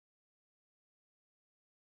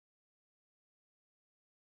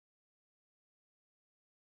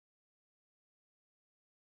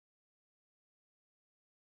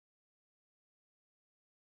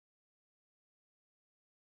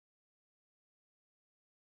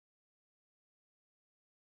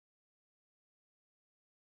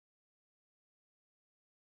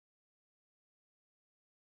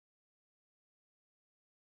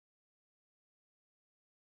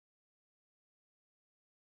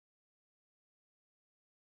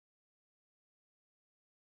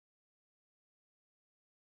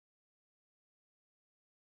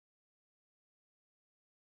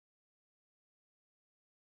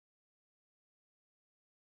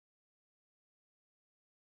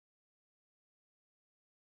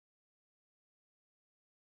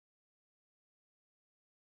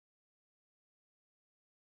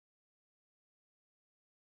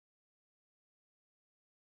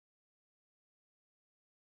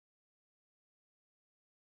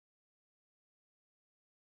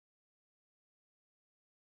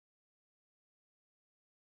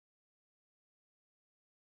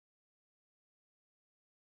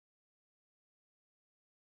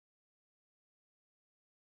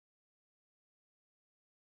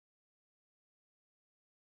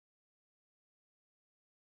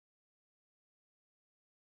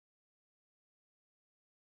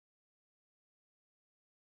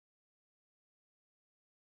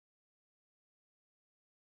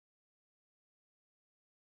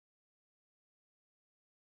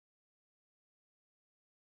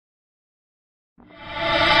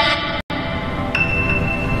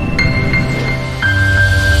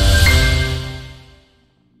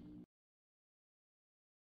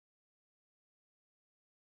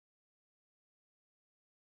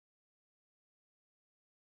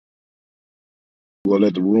We'll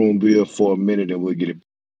let the room build for a minute and we'll get it.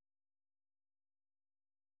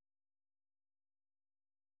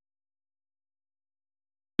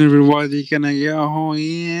 Everybody, can I get home?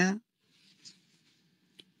 Yeah.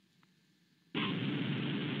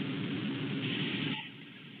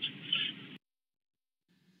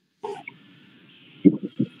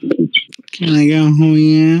 Can I get home?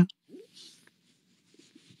 Yeah.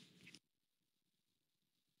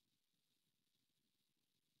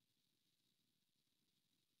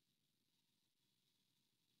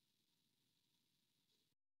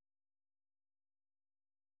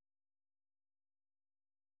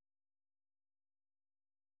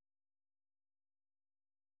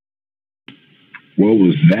 What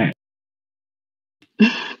was that?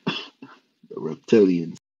 The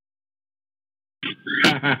reptilians.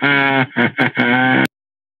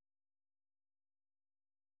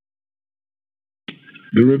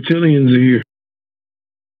 The reptilians are here.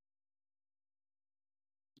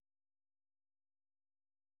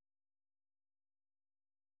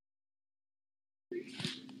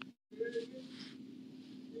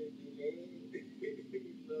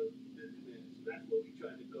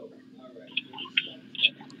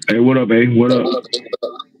 Hey, what up, A? What up?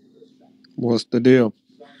 What's the deal?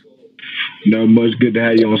 Not much. Good to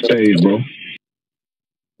have you on stage, bro.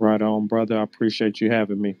 Right on, brother. I appreciate you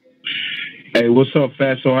having me. Hey, what's up,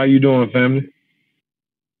 Fatso? How you doing, family?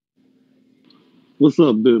 What's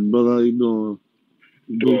up, big brother? How you doing?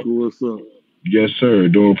 Duke, what's up? Yes, sir.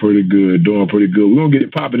 Doing pretty good. Doing pretty good. We're going to get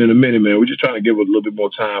it popping in a minute, man. We're just trying to give it a little bit more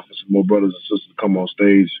time for some more brothers and sisters to come on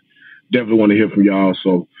stage. Definitely want to hear from y'all.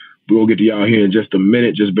 So we're going to get to y'all here in just a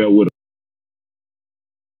minute. Just bear with us.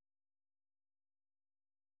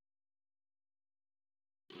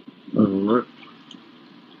 All right.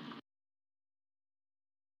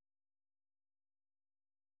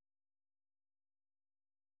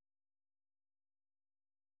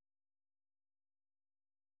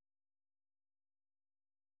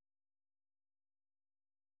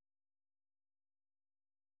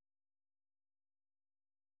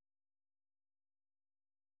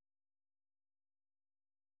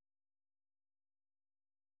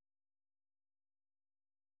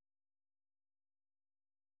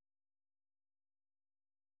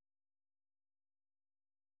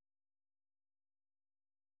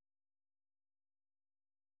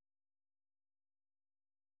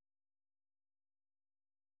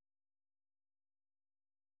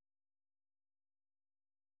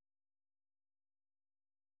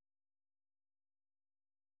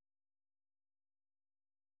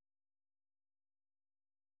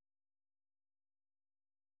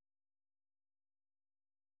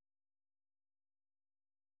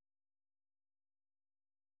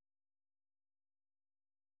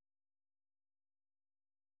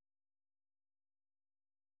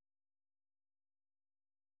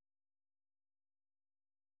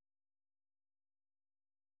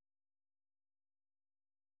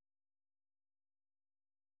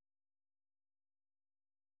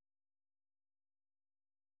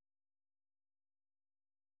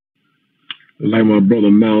 Like my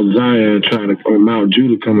brother Mount Zion trying to come, Mount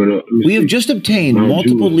Judah coming up. We have just obtained Mount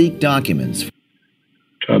multiple Judah. leaked documents.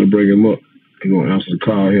 Try to bring him up. He's going to answer the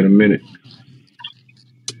call here in a minute.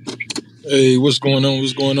 Hey, what's going on?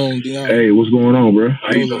 What's going on, Deacon? Hey, what's going on, bro?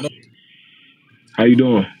 How you doing? How you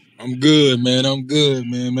doing? I'm good, man. I'm good,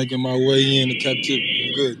 man. Making my way into captivity.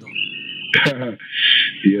 I'm good, though.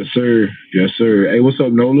 Yes, sir. Yes, sir. Hey, what's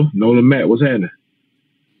up, Nola? Nola Matt, what's happening?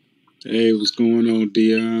 Hey, what's going on,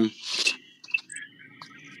 Dion?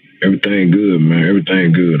 Everything good, man.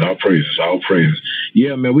 Everything good. All praises. All praises.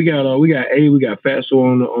 Yeah, man. We got we got Fatso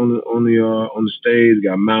on the stage. We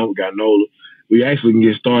got Mount. We got Nola. We actually can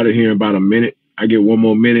get started here in about a minute. I get one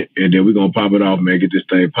more minute, and then we're gonna pop it off, man. Get this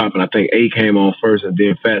thing popping. I think A came on first, and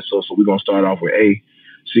then Fatso. So we're gonna start off with A.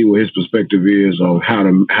 See what his perspective is on how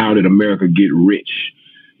did America get rich.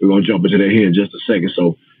 We're gonna jump into that here in just a second.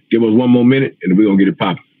 So give us one more minute, and we're gonna get it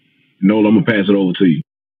popping. Nola, I'm gonna pass it over to you.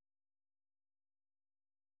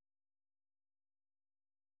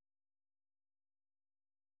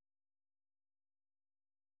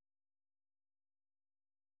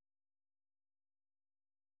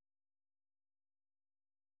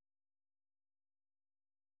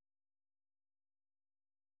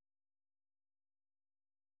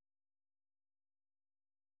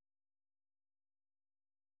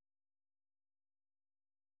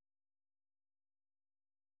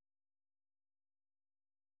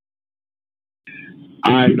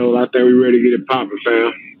 All right, Nola, I think we're ready to get it popping,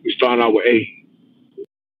 fam. We starting out with A.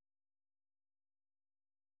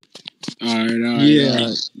 All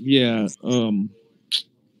right. Yeah.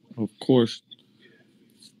 Of course.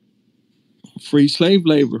 Free slave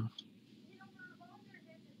labor.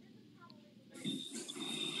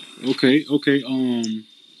 Okay. When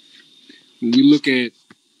we look at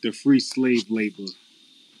the free slave labor,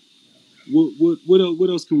 what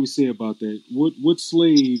else can we say about that? What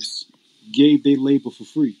slaves gave their labor for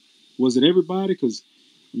free? Was it everybody? Because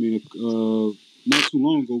I mean, not too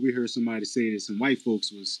long ago, we heard somebody say that some white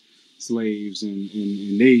folks was slaves and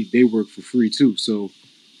they worked for free too. So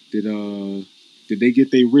did they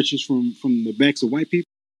get their riches from the backs of white people?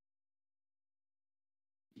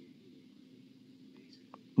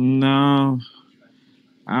 No,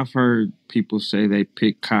 I've heard people say they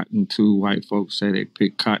pick cotton too. White folks say they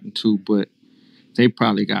pick cotton too, but they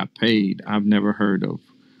probably got paid. I've never heard of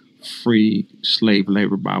free slave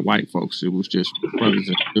labor by white folks. It was just brothers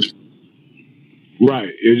and sisters. Right.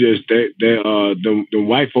 It's just the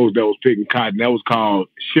white folks that was picking cotton, that was called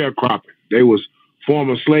sharecropping. They was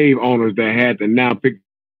former slave owners that had to now pick.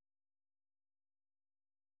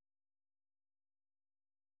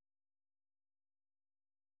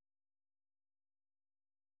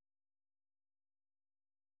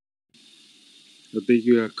 I think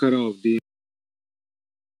you got cut off, D.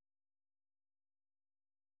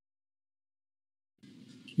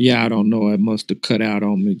 Yeah, I don't know. It must have cut out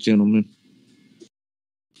on me, gentlemen.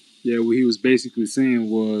 Yeah, what he was basically saying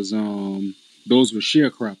was those were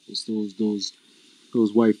sharecroppers.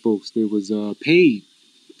 Those white folks. They was paid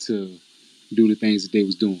to do the things that they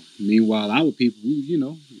was doing. Meanwhile, our people,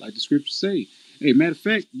 like the scriptures say. Hey, matter of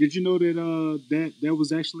fact, did you know that that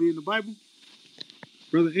was actually in the Bible,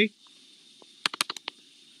 brother? A.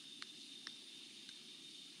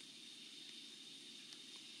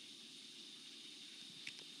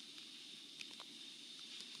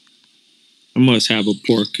 I must have a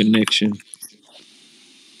poor connection.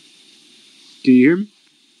 Can you hear me?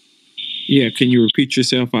 Yeah, can you repeat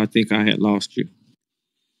yourself? I think I had lost you.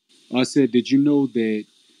 I said, did you know that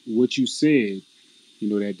what you said?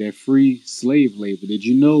 That free slave labor. Did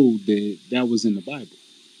you know that was in the Bible?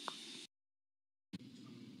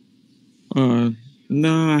 Uh,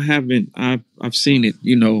 no, I haven't. I've seen it,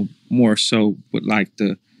 more so with like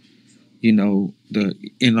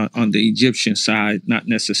on the Egyptian side, not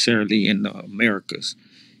necessarily in the Americas.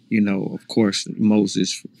 Of course,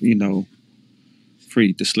 Moses,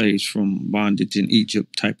 freed the slaves from bondage in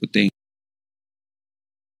Egypt, type of thing.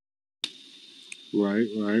 Right.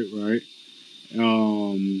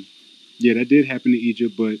 Yeah, that did happen in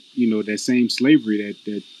Egypt, but that same slavery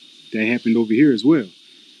that happened over here as well.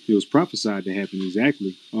 It was prophesied to happen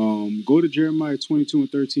exactly. Go to Jeremiah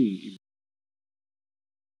 22:13.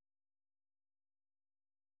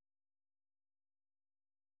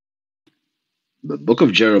 The book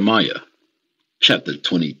of Jeremiah, chapter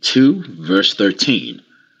 22, verse 13.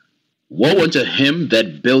 Woe unto him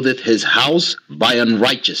that buildeth his house by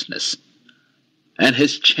unrighteousness, and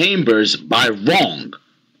his chambers by wrong,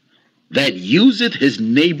 that useth his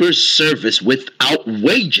neighbor's service without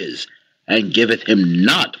wages, and giveth him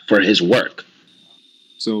not for his work.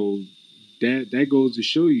 So that goes to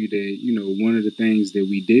show you that one of the things that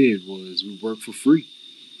we did was we worked for free.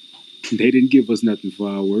 They didn't give us nothing for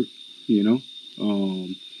our work, you know.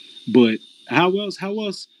 But how else? Let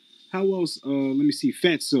me see.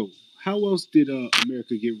 Fatso. How else did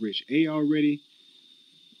America get rich? A already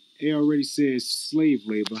says slave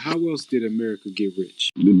labor. How else did America get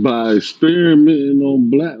rich? By experimenting on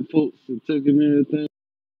black folks and taking everything.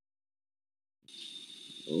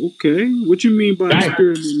 Okay, what you mean by Dang.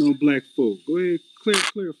 experimenting on black folk? Go ahead,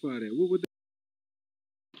 clarify that. What would that?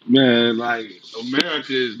 Man, like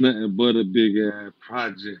America is nothing but a big ass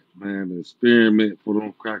project, man. An experiment for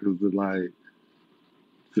them crackers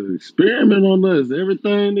to experiment on us.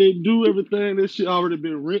 Everything they do, everything that shit already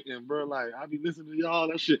been written, bro. Like I be listening to y'all,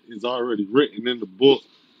 that shit is already written in the book,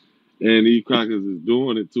 and these crackers is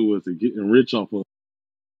doing it to us and getting rich off of.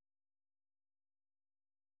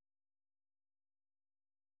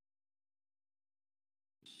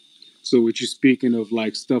 So, what you speaking of,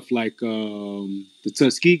 like stuff like the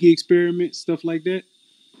Tuskegee experiment, stuff like that?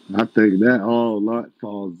 I think that all lot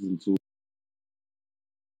falls into.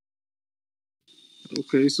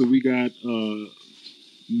 Okay, so we got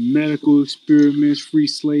medical experiments, free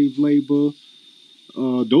slave labor.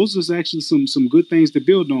 Those is actually some good things to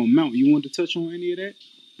build on. Mount, you want to touch on any of that?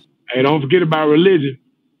 Hey, don't forget about religion.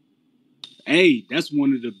 Hey, that's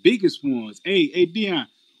one of the biggest ones. Hey, Dion,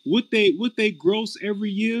 what they gross every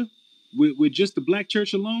year with just the black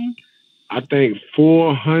church alone? I think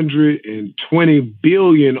 420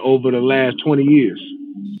 billion over the last 20 years.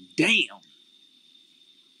 Damn.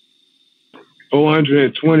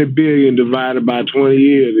 420 billion divided by 20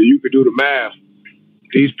 years, and you could do the math.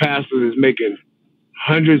 These pastors is making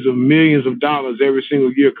hundreds of millions of dollars every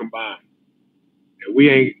single year combined. And we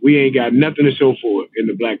ain't got nothing to show for it in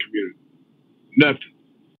the black community. Nothing.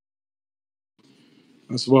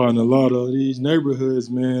 That's why in a lot of these neighborhoods,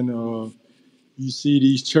 man, you see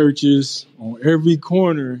these churches on every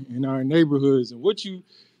corner in our neighborhoods, and what you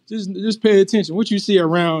just pay attention. What you see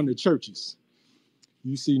around the churches,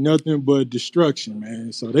 you see nothing but destruction,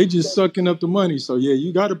 man. So they just sucking up the money. So yeah,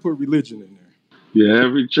 you got to put religion in there. Yeah,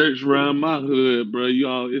 every church around my hood, bro,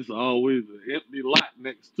 it's always an empty lot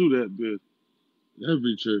next to that bitch.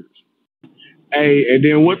 Every church. Hey, and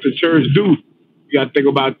then what the church do? You got to think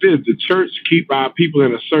about this. The church keep our people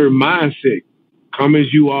in a certain mindset. Come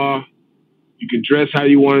as you are. You can dress how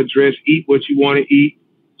you want to dress, eat what you want to eat.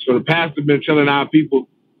 So the pastor been telling our people,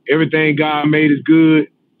 everything God made is good.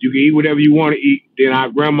 You can eat whatever you want to eat. Then our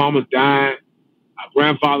grandmama's dying. Our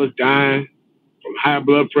grandfather's dying from high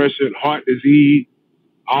blood pressure and heart disease,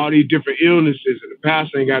 all these different illnesses, and the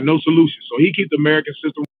pastor ain't got no solution. So he keep the American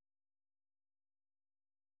system.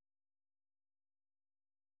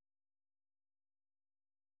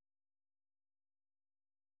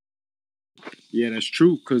 Yeah, that's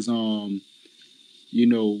true. Cause you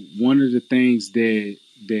know, one of the things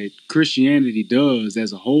that Christianity does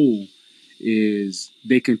as a whole is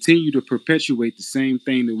they continue to perpetuate the same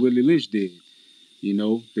thing that Willie Lynch did. You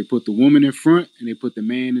know, they put the woman in front and they put the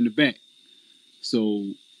man in the back. So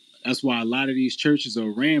that's why a lot of these churches are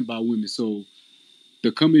ran by women. So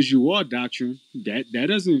the come as you are doctrine, that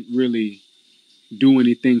doesn't really do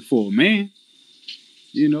anything for a man.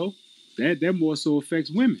 You know, that more so affects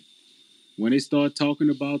women. When they start talking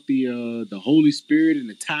about the Holy Spirit and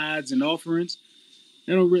the tithes and offerings,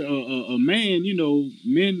 they don't a man, you know,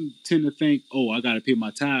 men tend to think, oh, I got to pay my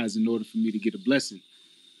tithes in order for me to get a blessing.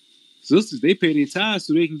 Sisters, they pay their tithes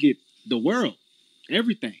so they can get the world,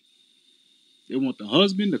 everything. They want the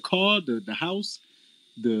husband, the car, the house,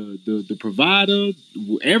 the provider,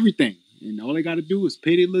 everything. And all they got to do is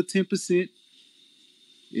pay their little 10%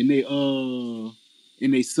 in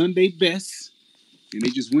they Sunday best, and they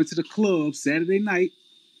just went to the club Saturday night,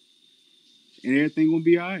 and everything gonna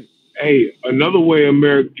be all right. Hey, another way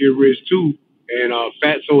America get rich too, and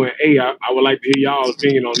Fatso and I would like to hear y'all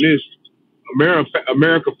opinion on this.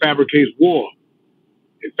 America fabricates war.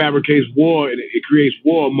 It fabricates war and it creates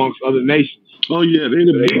war amongst other nations. Oh yeah, they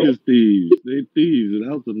the biggest thieves. They thieves, and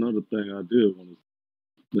that was another thing I did want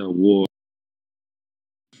to. That war.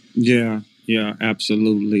 Yeah,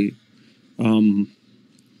 absolutely.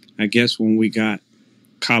 I guess when we got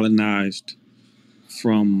colonized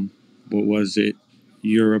from, what was it,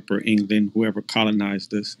 Europe or England, whoever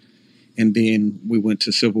colonized us, and then we went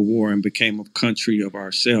to civil war and became a country of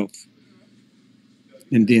ourselves.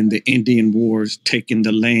 And then the Indian Wars taking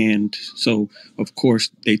the land. So, of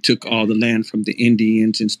course, they took all the land from the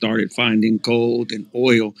Indians and started finding gold and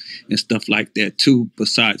oil and stuff like that, too.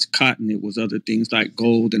 Besides cotton, it was other things like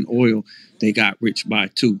gold and oil they got rich by,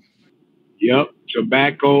 too. Yep,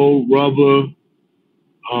 tobacco, rubber,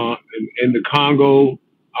 in the Congo,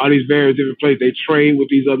 all these various different places. They trade with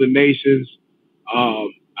these other nations. I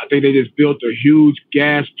think they just built a huge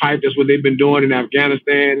gas pipe. That's what they've been doing in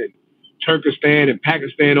Afghanistan and Turkestan and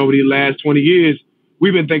Pakistan over these last 20 years.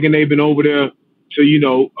 We've been thinking they've been over there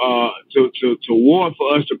to, to war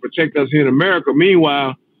for us, to protect us here in America.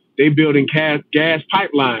 Meanwhile, they building gas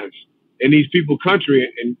pipelines in these people's country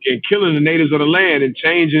and killing the natives of the land and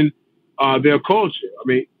changing their culture. I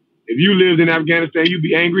mean, if you lived in Afghanistan, you'd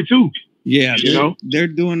be angry too. Yeah, they're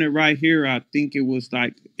doing it right here. I think it was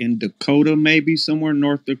like in Dakota, maybe somewhere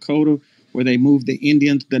North Dakota, where they moved the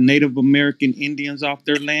Indians, the Native American Indians, off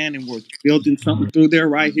their land and were building something through there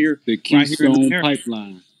right here. The Keystone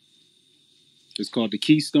Pipeline. It's called the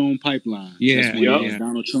Keystone Pipeline. Yeah, that's when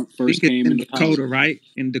Donald Trump first came in into Dakota, power. Right?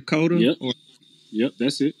 In Dakota? Yep,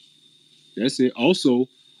 that's it. Also,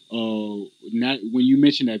 not when you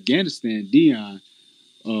mentioned Afghanistan, Dion,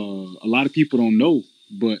 a lot of people don't know,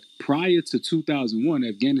 but prior to 2001,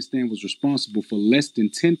 Afghanistan was responsible for less than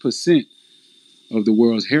 10% of the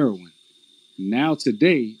world's heroin. Now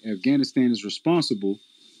today, Afghanistan is responsible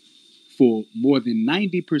for more than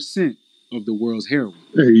 90% of the world's heroin.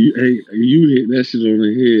 Hey, you hit that shit on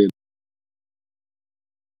the head.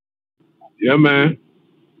 Yeah, man.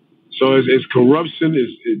 So it's corruption,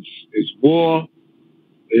 it's war,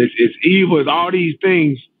 it's evil, it's all these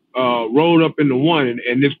things rolled up into one,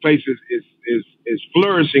 and this place is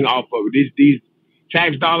flourishing off of it. These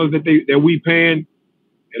tax dollars that we paying,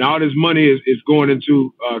 and all this money is going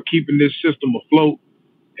into keeping this system afloat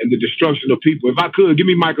and the destruction of people. If I could, give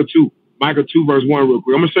me Micah 2 verse 1 real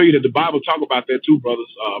quick. I'm gonna show you that the Bible talk about that too, brothers.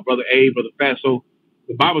 Brother A, Brother Fatso.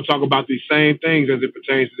 The Bible talk about these same things as it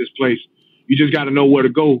pertains to this place. You just got to know where to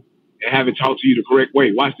go and have it taught to you the correct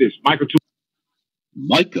way. Watch this.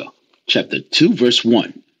 Micah chapter 2, verse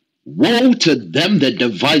 1. Woe to them that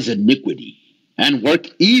devise iniquity, and work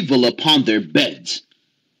evil upon their beds.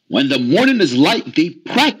 When the morning is light, they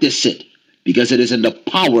practice it, because it is in the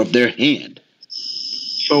power of their hand.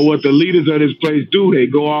 So what the leaders of this place do, they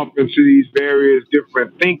go off into these various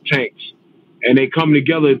different think tanks, and they come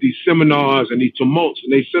together at these seminars and these tumults,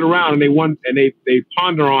 and they sit around and they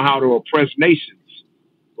ponder on how to oppress nations,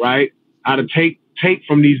 right? How to take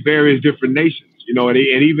from these various different nations, and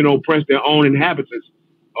even oppress their own inhabitants,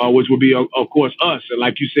 which would be of course us. And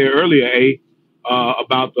like you said earlier,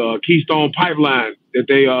 about the Keystone Pipeline that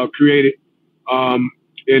they created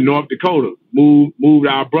in North Dakota, moved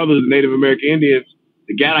our brothers, the Native American Indians,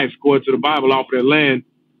 the Gadites, according to the Bible, off of their land,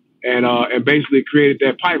 and basically created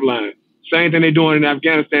that pipeline. Same thing they're doing in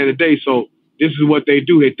Afghanistan today. So this is what they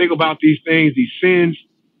do. They think about these things, these sins,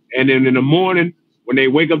 and then in the morning, when they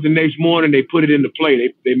wake up the next morning, they put it into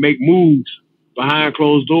play. They make moves behind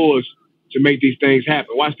closed doors to make these things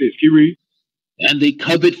happen. Watch this. Can you read? And they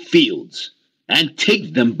covet fields, and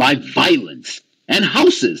take them by violence, and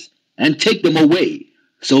houses, and take them away.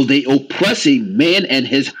 So they oppress a man and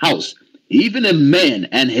his house, even a man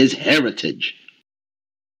and his heritage.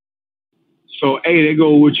 So, they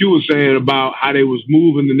go with what you were saying about how they was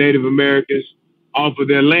moving the Native Americans off of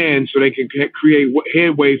their land so they can create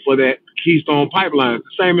headway for that Keystone Pipeline.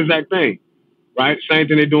 The same exact thing, right? Same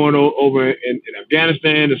thing they're doing over in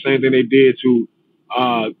Afghanistan. The same thing they did to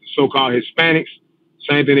so-called Hispanics.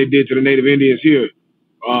 Same thing they did to the Native Indians here.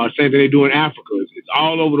 Same thing they do in Africa. It's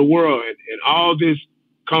all over the world. And all this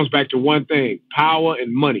comes back to one thing: power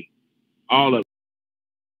and money. All of it.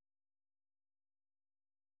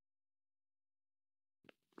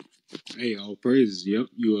 Hey, all praises. Yep,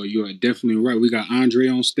 you are definitely right. We got Andre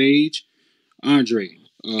on stage. Andre,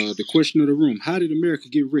 the question of the room: how did America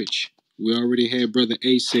get rich? We already had Brother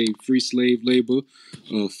A say free slave labor.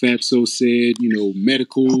 Fatso said,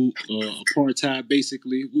 medical apartheid.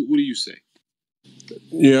 Basically, what do you say?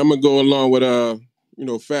 Yeah, I'm gonna go along with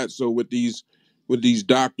Fatso with these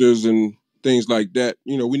doctors and things like that.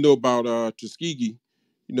 We know about Tuskegee,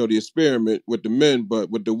 the experiment with the men, but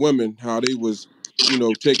with the women, how they was,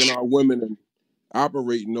 taking our women and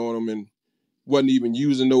operating on them and wasn't even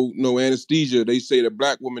using no anesthesia. They say the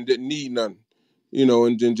black woman didn't need none,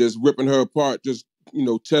 and then just ripping her apart, just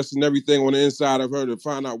testing everything on the inside of her to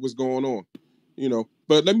find out what's going on,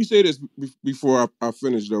 But let me say this before I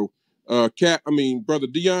finish though. Brother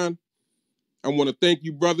Dion, I want to thank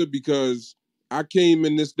you, brother, because I came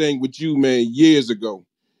in this thing with you, man, years ago.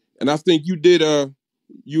 And I think you did,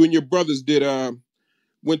 you and your brothers did,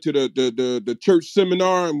 went to the church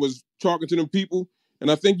seminar and was talking to them people.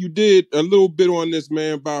 And I think you did a little bit on this,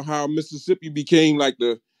 man, about how Mississippi became like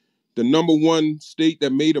the number one state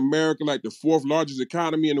that made America like the fourth largest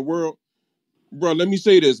economy in the world. Bro, let me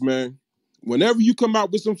say this, man. Whenever you come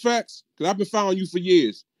out with some facts, because I've been following you for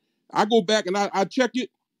years, I go back and I check it.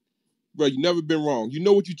 Bro, you never been wrong. You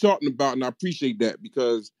know what you're talking about, and I appreciate that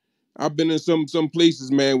because I've been in some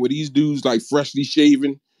places, man, where these dudes like freshly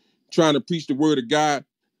shaven, trying to preach the word of God.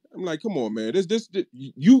 I'm like, come on, man. This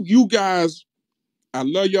you guys, I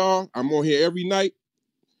love y'all. I'm on here every night.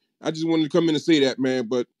 I just wanted to come in and say that, man.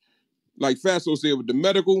 But like Faso said with the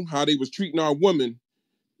medical, how they was treating our women,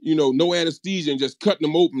 no anesthesia and just cutting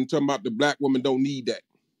them open, talking about the black woman don't need that.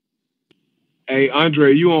 Hey,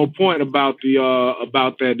 Andre, you on point about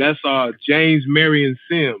that. That's James Marion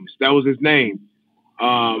Sims. That was his name.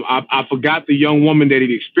 I forgot the young woman that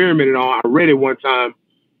he experimented on. I read it one time.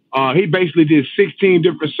 He basically did 16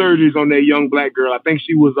 different surgeries on that young black girl. I think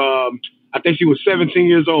she was 17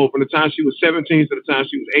 years old. From the time she was 17 to the time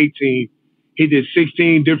she was 18, he did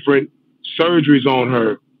 16 different surgeries on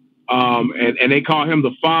her. And they call him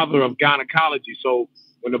the father of gynecology. So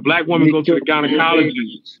when the black woman goes to the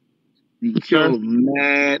gynecologist, he killed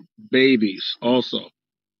mad babies also.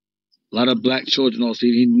 A lot of black children also.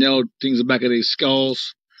 He nailed things in the back of their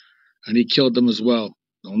skulls, and he killed them as well.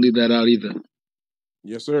 Don't leave that out either.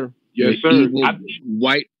 Yes, sir. Yes, sir. Evil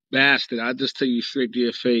white bastard. I just tell you straight to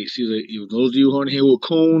your face. Those of you on here with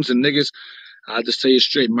coons and niggas, I just tell you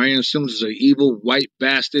straight. Marion Sims is an evil white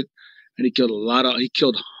bastard, and he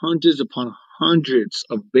killed hundreds upon hundreds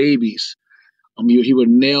of babies. He would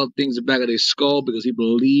nail things in the back of their skull because he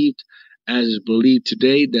believed, as is believed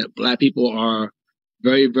today, that black people are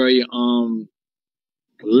very, very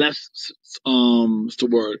less what's the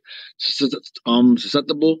word,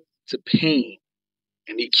 susceptible to pain,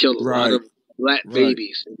 and he killed a lot of black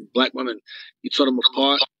babies, black women. He tore them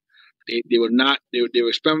apart. They were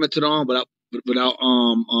experimented on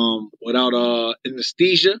without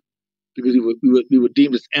anesthesia, because we were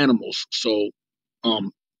deemed as animals. So,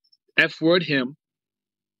 F word him,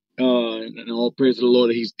 and all praise to the Lord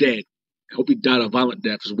that he's dead. I hope he died a violent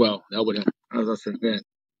death as well. That would have, as I said, man.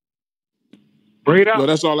 Bring it No, out.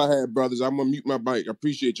 that's all I had, brothers. I'm gonna mute my mic. I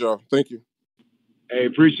appreciate y'all. Thank you. Hey,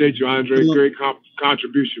 appreciate you, Andre. Great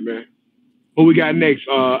contribution, man. Who we got next?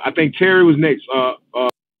 I think Terry was next.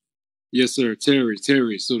 Yes, sir. Terry.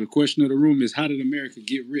 So the question of the room is, how did America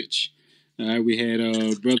get rich? All right, we had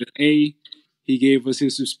Brother A. He gave us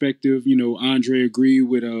his perspective. Andre agreed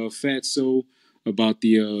with Fatso about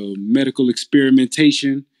the medical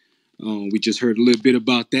experimentation. We just heard a little bit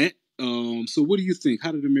about that. So what do you think?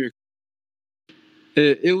 How did America?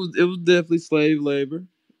 It was definitely slave labor.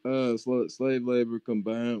 Slave labor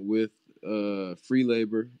combined with free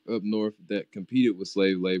labor up north that competed with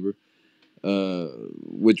slave labor,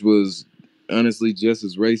 which was honestly just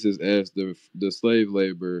as racist as the slave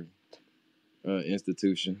labor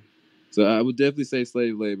institution. So I would definitely say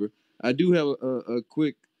slave labor. I do have a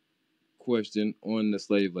quick question on the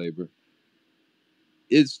slave labor.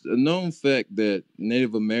 It's a known fact that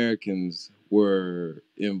Native Americans were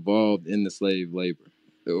involved in the slave labor,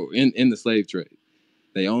 or in the slave trade.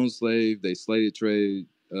 They owned slaves, they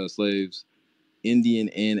slaves, Indian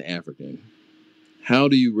and African. How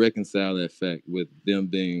do you reconcile that fact with them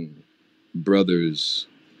being brothers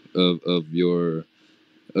of your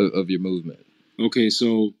movement? Okay,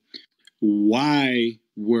 so why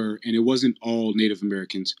were, and it wasn't all Native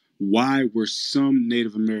Americans, why were some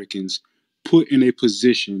Native Americans put in a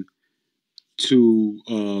position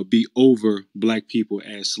to be over black people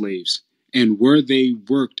as slaves? And were they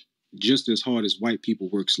worked just as hard as white people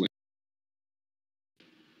work slaves?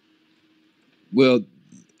 Well,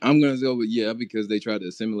 I'm gonna go with yeah, because they tried to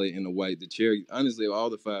assimilate into white. The Cherokee, honestly, all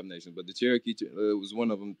the 5 nations, but the Cherokee was one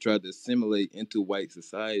of them. Tried to assimilate into white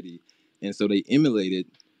society, and so they emulated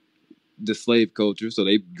the slave culture. So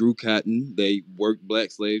they grew cotton. They worked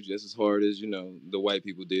black slaves just as hard as the white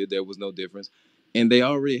people did. There was no difference, and they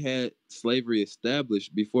already had slavery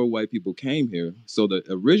established before white people came here. So the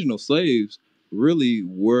original slaves really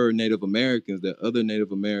were Native Americans that other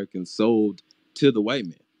Native Americans sold to the white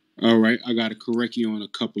men. All right, I got to correct you on a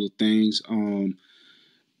couple of things.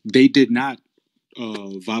 They did not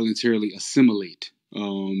voluntarily assimilate.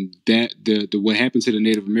 What happened to the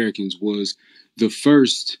Native Americans was the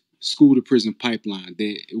first school to prison pipeline.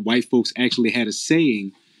 White folks actually had a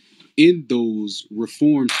saying in those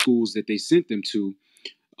reform schools that they sent them to.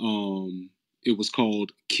 It was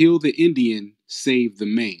called "Kill the Indian, Save the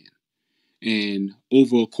Man." And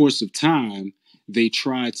over a course of time, they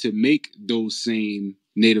tried to make those same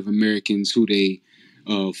Native Americans who they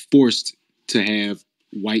forced to have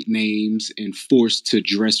white names and forced to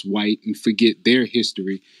dress white and forget their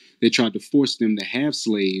history. They tried to force them to have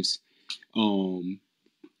slaves to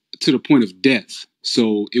the point of death.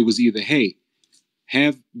 So it was either, hey,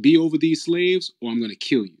 be over these slaves, or I'm going to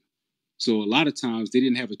kill you. So a lot of times they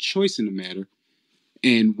didn't have a choice in the matter.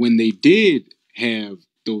 And when they did have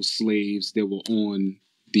those slaves that were on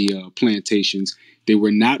the plantations, they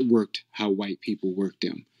were not worked how white people worked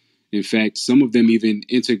them. In fact, some of them even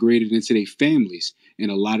integrated into their families.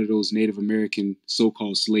 And a lot of those Native American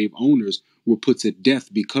so-called slave owners were put to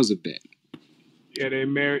death because of that. Yeah, they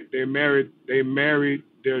married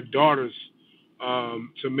their daughters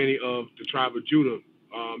to many of the tribe of Judah.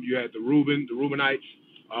 You had the Reubenites,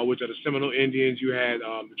 which are the Seminole Indians. You had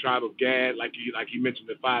the tribe of Gad, like he mentioned,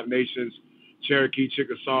 the 5 nations, Cherokee,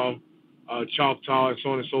 Chickasaw, Choctaw, and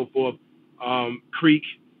so on and so forth. Creek.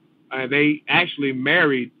 They actually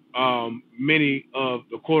married many of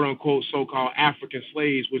the quote unquote so-called African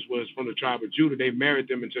slaves, which was from the tribe of Judah. They married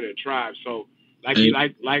them into their tribe. So like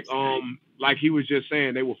he was just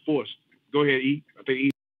saying, they were forced. Go ahead, E. I think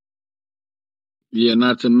E. Yeah,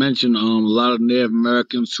 not to mention a lot of Native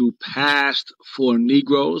Americans who passed for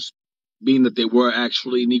Negroes, being that they were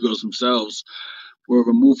actually Negroes themselves, were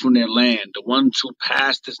removed from their land. The ones who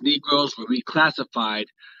passed as Negroes were reclassified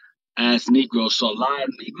as Negroes. So a lot of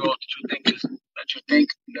Negroes that you think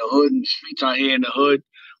in the hood and the streets out here in the hood,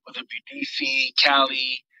 whether it be DC,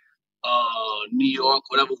 Cali, New York,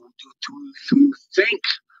 whatever you think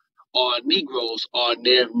are Negroes are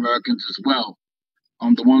Native Americans as well.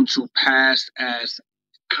 The ones who passed as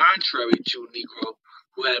contrary to Negro,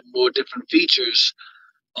 who had more different features,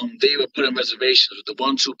 they were put on reservations. The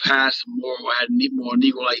ones who passed more or had more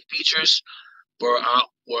Negro-like features were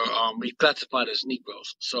reclassified as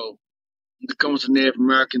Negroes. So when it comes to Native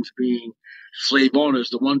Americans being slave owners,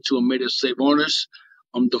 the ones who made us slave owners,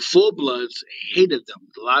 the full-bloods hated them.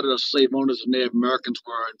 A lot of the slave owners of Native Americans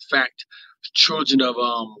were, in fact, children of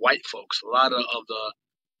white folks. A lot of the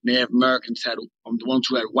Native Americans had the ones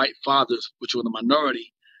who had white fathers, which were the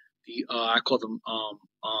minority. I call them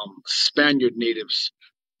Spaniard natives.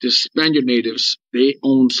 The Spaniard natives, they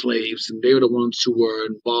owned slaves, and they were the ones who were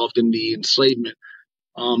involved in the enslavement.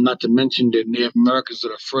 Not to mention that Native Americans are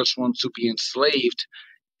the first ones to be enslaved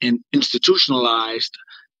and institutionalized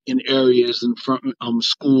in areas and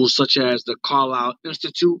schools such as the Carlisle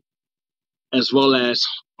Institute, as well as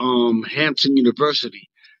Hampton University.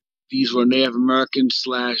 These were Native American /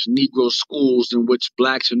 Negro schools in which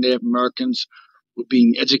blacks and Native Americans were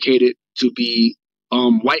being educated to be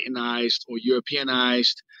whitenized or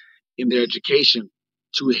Europeanized in their education,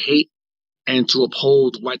 to hate and to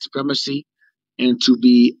uphold white supremacy, and to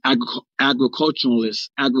be agriculturalists,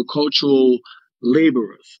 agricultural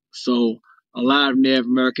laborers. So a lot of Native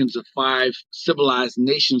Americans, the 5 civilized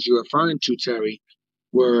nations you're referring to, Terry,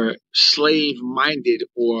 were slave-minded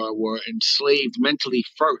or were enslaved mentally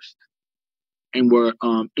first, and were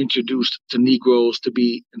introduced to Negroes to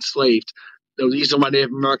be enslaved. The reason why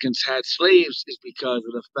Native Americans had slaves is because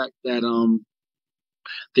of the fact that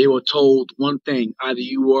they were told one thing: either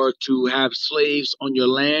you were to have slaves on your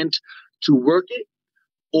land to work it,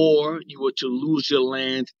 or you were to lose your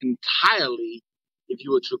land entirely if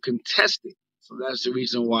you were to contest it. So that's the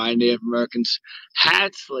reason why Native Americans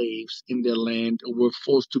had slaves in their land, or were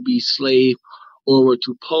forced to be slave, or were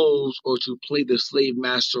to pose or to play the slave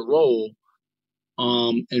master role.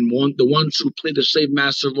 The ones who played the slave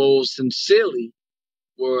master role sincerely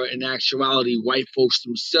were in actuality white folks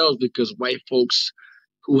themselves, because white folks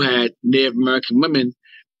who had Native American women,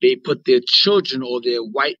 they put their children or their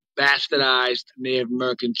white bastardized Native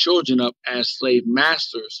American children up as slave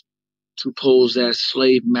masters, to pose as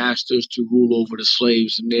slave masters to rule over the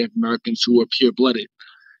slaves and Native Americans who were pure-blooded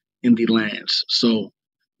in the lands. So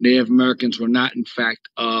Native Americans were not, in fact,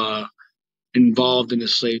 involved in the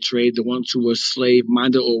slave trade. The ones who were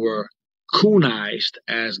slave-minded or were coonized,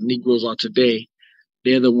 as Negroes are today,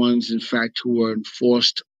 they're the ones, in fact, who were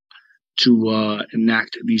forced to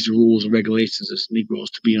enact these rules and regulations as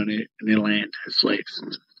Negroes to be on their land as slaves.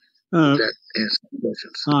 That answers the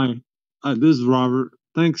questions. Hi, this is Robert.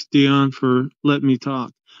 Thanks, Dion, for letting me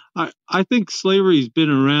talk. I think slavery's been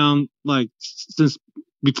around since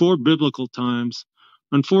before biblical times.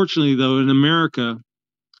 Unfortunately, though, in America,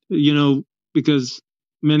 because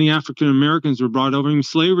many African Americans were brought over, and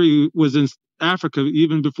slavery was in Africa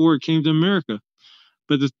even before it came to America.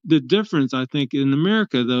 But the difference, I think, in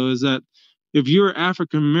America, though, is that if you're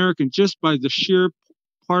African American, just by the sheer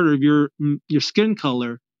part of your skin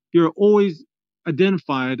color, you're always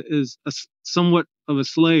identified as somewhat of a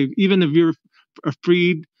slave. Even if you're a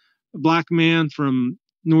freed black man from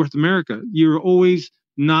North America, you're always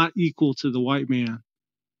not equal to the white man.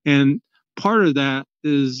 And part of that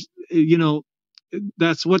is,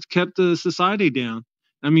 that's what kept the society down.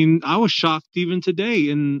 I mean, I was shocked even today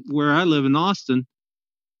in where I live in Austin,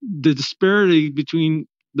 the disparity between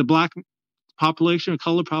the black population,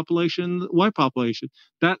 colored population, the white population.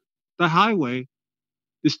 That the highway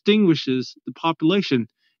distinguishes the population.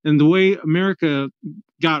 And the way America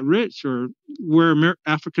got rich, or where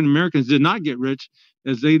African Americans did not get rich,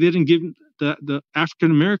 is they didn't give the African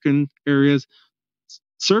American areas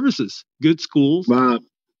services, good schools,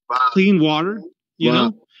 clean water, you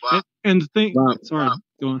know. And the thing, sorry,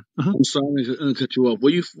 go on. I'm sorry to cut you off.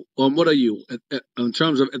 What are you in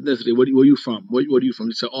terms of ethnicity? Where are you from? Where are you from?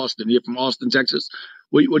 You said Austin. You're from Austin, Texas.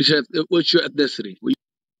 What do you say? What's your ethnicity?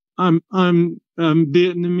 I'm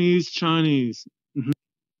Vietnamese, Chinese. Mm-hmm.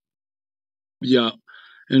 Yeah.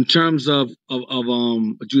 In terms of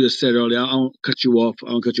what you just said earlier, I don't cut you off.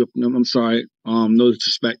 I'm sorry. No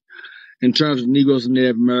disrespect. In terms of Negroes and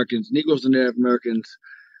Native Americans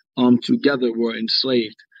together were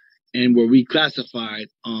enslaved and were reclassified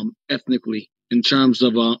ethnically, in terms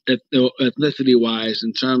of ethnicity wise,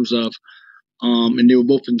 in terms of and they were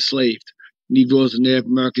both enslaved. Negroes and Native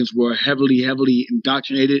Americans were heavily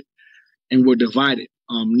indoctrinated and were divided.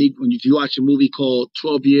 If you watch a movie called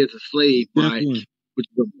 12 Years a Slave,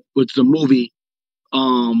 which is a movie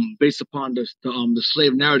based upon the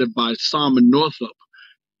slave narrative by Solomon Northup,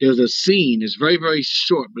 there's a scene. It's very, very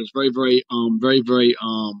short, but it's very, very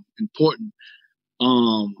important.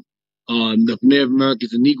 The Native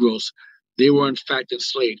Americans and Negroes, they were in fact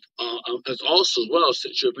enslaved. As also as well,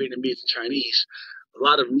 since you're Vietnamese and Chinese, a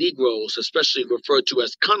lot of Negroes, especially referred to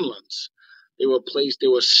as Kunluns, they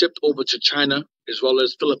were shipped over to China as well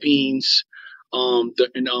as Philippines.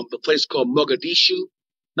 The place called Mogadishu,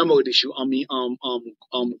 not Mogadishu.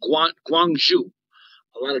 Guangzhou.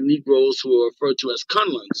 A lot of Negroes who were referred to as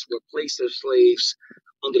Kunluns were placed as slaves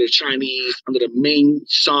under the Chinese, under the Ming,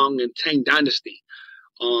 Song, and Tang dynasty.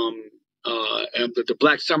 And the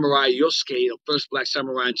black samurai Yosuke, the first black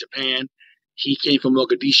samurai in Japan, he came from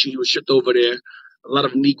Mogadishu. He was shipped over there. A lot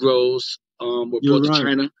of Negroes were You're brought to right.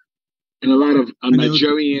 China, and a lot of I know.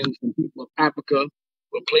 Nigerians and people of Africa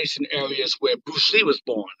were placed in areas where Bruce Lee was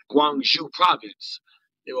born, Gwangju province.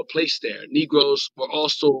 They were placed there. Negroes were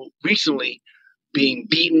also recently being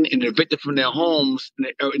beaten and evicted from their homes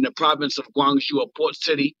in the province of Gwangju, a port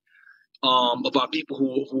city, about people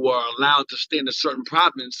who are allowed to stay in a certain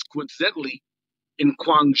province, coincidentally, in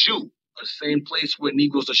Gwangju, the same place where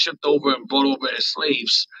Negroes are shipped over and brought over as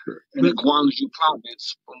slaves in the But Gwangju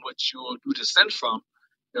province from which you descend from,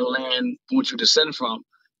 the land from which you descend from.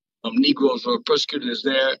 Negroes were persecuted as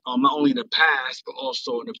there, not only in the past, but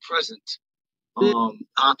also in the present. it,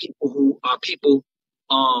 Our people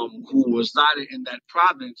who resided in that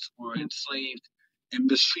province were enslaved and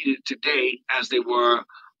mistreated today as they were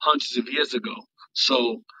hundreds of years ago.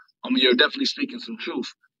 So, you're definitely speaking some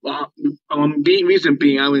truth. Well, reason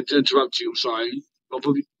being, I want to interrupt you. I'm sorry. Don't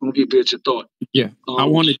be a bitch. Your thought. Yeah, I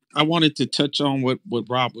Um, wanted to touch on what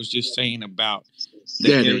Rob was just saying about the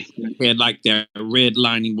yeah, area that had like that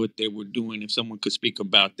redlining, what they were doing. If someone could speak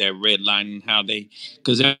about that redlining, how they,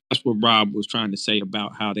 because that's what Rob was trying to say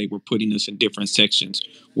about how they were putting us in different sections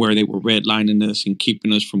where they were redlining us and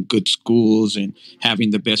keeping us from good schools and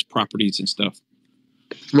having the best properties and stuff.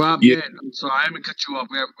 Rob, Yeah. yeah. I'm sorry, I didn't cut you off.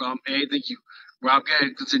 Hey, thank you. Rob, go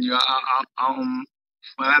ahead, continue. When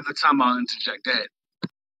I have the time, I'll interject. Go ahead.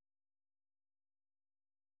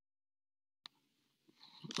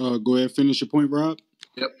 Go ahead, finish your point, Rob.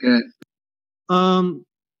 Yep, go ahead.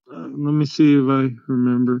 let me see if I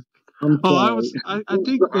remember. I'm sorry. I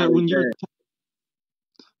think that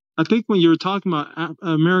when you were talking about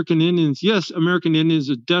American Indians, yes, American Indians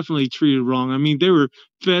are definitely treated wrong. I mean, they were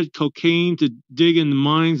fed cocaine to dig in the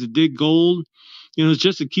mines, to dig gold,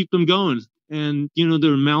 just to keep them going. And, they're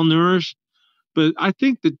malnourished. But I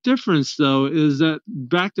think the difference, though, is that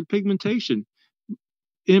back to pigmentation.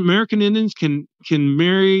 American Indians can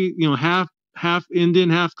marry, half Indian,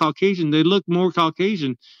 half Caucasian. They look more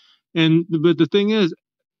Caucasian. But the thing is,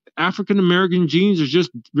 African American genes are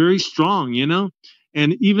just very strong,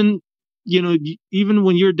 and even even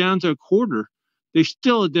when you're down to a quarter, they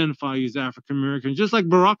still identify you as African American, just like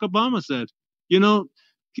Barack Obama said. You know,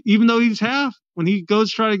 even though he's half, when he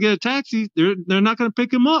goes try to get a taxi, they're not going to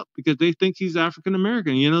pick him up because they think he's African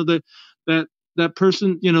American. That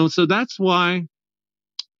person. So that's why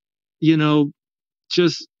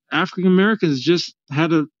just African Americans just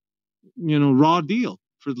had a raw deal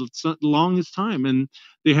for the longest time, and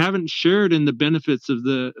they haven't shared in the benefits of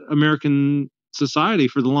the American society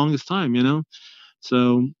for the longest time.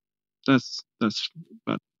 So that's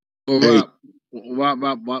about. Well, Hey, Rob,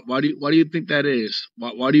 why do you think that is?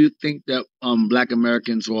 Why do you think that Black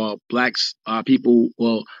Americans or blacks people?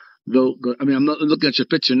 Well, I mean, I'm not looking at your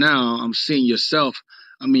picture now. I'm seeing yourself.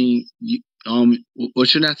 I mean,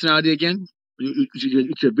 what's your nationality again?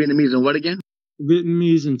 You're Vietnamese and what again?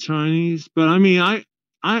 Vietnamese and Chinese, but I mean, I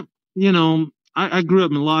I grew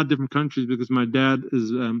up in a lot of different countries because my dad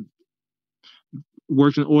is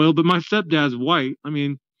works in oil, but my stepdad's white. I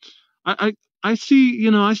mean, I I see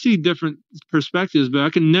I see different perspectives, but I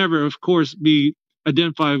can never, of course, be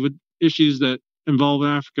identified with issues that involve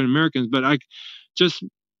African Americans. But I just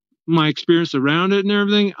my experience around it and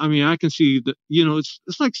everything. I mean, I can see that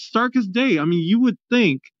it's like stark as day. I mean, you would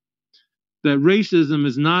think that racism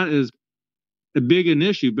is not as a big an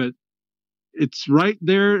issue, but it's right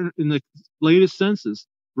there in the latest census,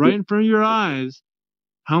 right in front of your eyes.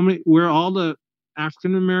 Where all the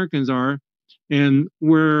African Americans are, and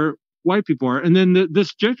where white people are, and then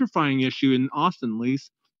this gentrifying issue in Austin, at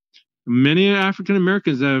least many African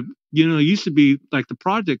Americans have used to be like the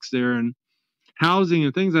projects there and housing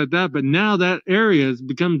and things like that, but now that area has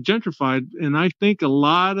become gentrified, and I think a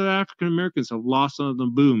lot of African Americans have lost on the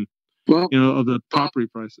boom, Well, of the property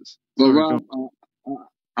prices. well, Sorry, go. Rob,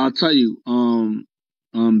 I'll tell you.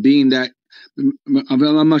 Being that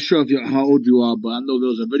I'm not sure how old you are, but I know there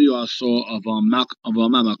was a video I saw of not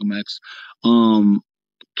Malcolm X,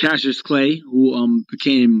 Cassius Clay, who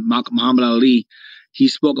became Muhammad Ali. He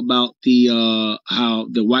spoke about the how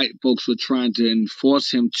the white folks were trying to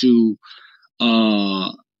enforce him to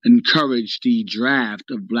encourage the draft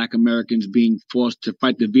of Black Americans being forced to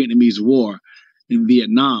fight the Vietnamese War in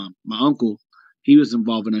Vietnam. My uncle, he was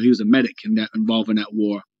involved in that. He was a medic involved in that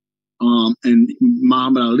war. And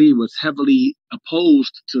Muhammad Ali was heavily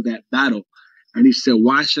opposed to that battle. And he said,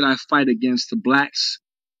 why should I fight against the blacks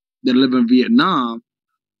that live in Vietnam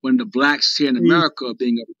when the blacks here in America are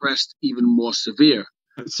being oppressed even more severe?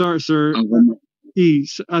 Sorry, sir.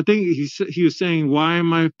 I think he was saying, why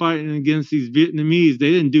am I fighting against these Vietnamese?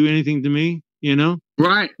 They didn't do anything to me, you know?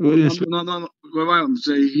 Right. Well, No, it's- no, no, no. Right. I'm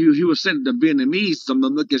saying he was saying the Vietnamese. So I'm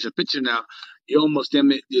looking at your picture now. You're almost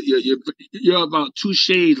damn it. You're about 2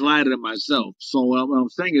 shades lighter than myself. So what I'm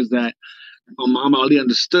saying is that Muhammad Ali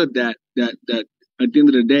understood that at the end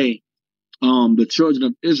of the day, the children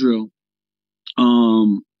of Israel, a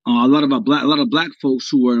lot of black folks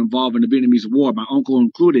who were involved in the Vietnamese War, my uncle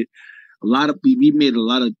included, we made a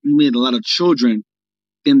lot of children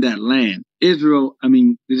in that land. Israel, I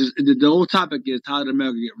mean, the whole topic is how did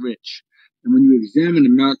America get rich? And when you examine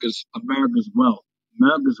America's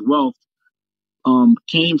wealth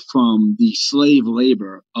came from the slave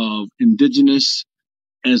labor of indigenous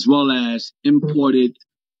as well as imported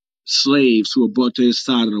slaves who were brought to this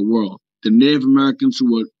side of the world. The Native Americans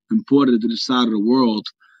who were imported to this side of the world,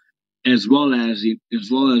 as well as the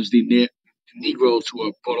Negroes who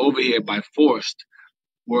were brought over here by force,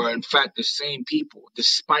 were in fact the same people,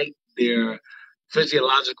 despite their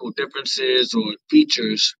physiological differences or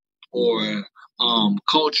features or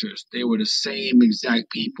cultures. They were the same exact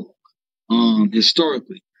people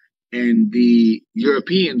historically, and the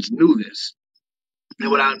Europeans knew this. And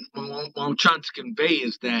what I'm trying to convey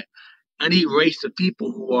is that any race of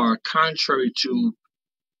people who are contrary to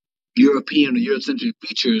European or Eurocentric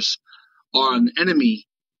features are an enemy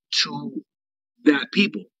to that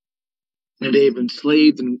people. And they've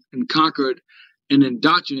enslaved and conquered and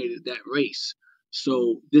indoctrinated that race.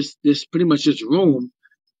 So this pretty much this room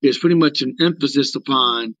is pretty much an emphasis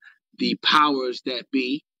upon the powers that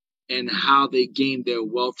be and how they gain their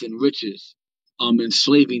wealth and riches,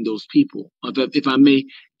 enslaving those people. If I may,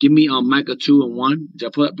 give me Micah 2:1. Did I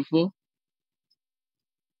put that before?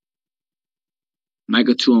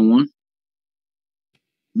 Micah 2:1.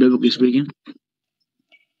 Biblically speaking.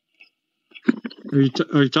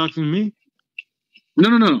 are you talking to me?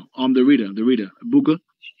 No. The reader. Buka.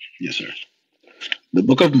 Yes, sir. The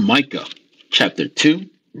book of Micah, chapter 2,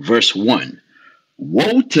 verse 1.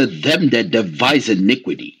 Woe to them that devise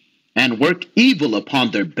iniquity and work evil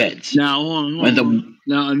upon their beds. Now, hold on.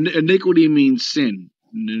 Now, iniquity means sin.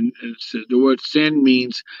 The word sin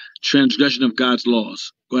means transgression of God's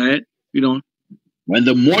laws. Go ahead. You know. When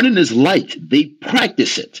the morning is light, they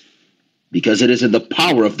practice it, because it is in the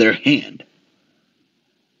power of their hand.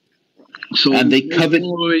 So, and they covet.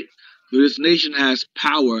 So this nation has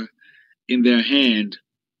power in their hand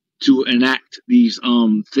to enact these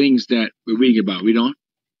things that we're reading about. We don't.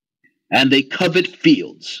 And they covet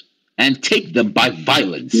fields and take them by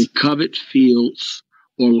violence. They covet fields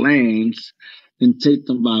or lands and take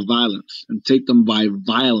them by violence.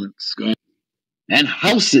 Go ahead. And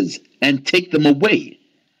houses and take them away.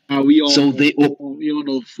 We all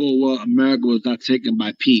know full well America was not taken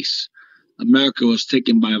by peace. America was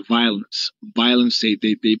taken by violence. Violence. They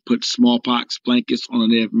put smallpox blankets on the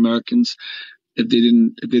Native Americans. If they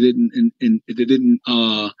didn't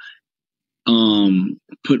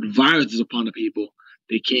put viruses upon the people,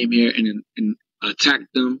 they came here and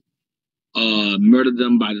attacked them, murdered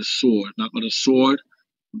them by the sword. Not by the sword,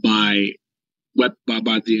 by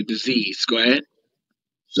the disease. Go ahead.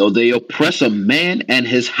 So they oppress a man and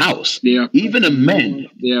his house. They oppress a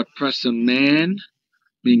man,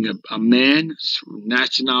 being a man's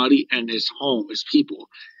nationality, and his home, his people,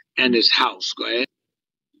 and his house. Go ahead.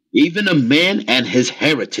 Even a man and his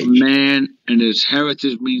heritage. A man and his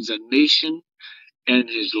heritage means a nation and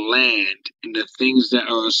his land, and the things that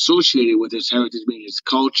are associated with his heritage, meaning his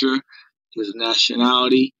culture, his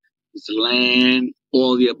nationality, his land,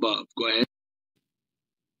 all the above. Go ahead.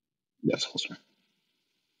 Yes, sir.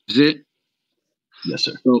 Is it? Yes,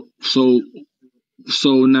 sir.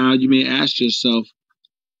 So now you may ask yourself,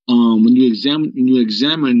 when you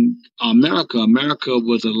examine America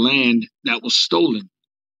was a land that was stolen.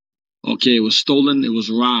 Okay, it was stolen, it was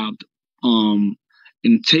robbed, and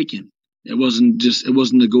taken. It wasn't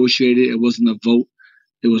negotiated, it wasn't a vote.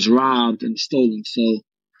 It was robbed and stolen. So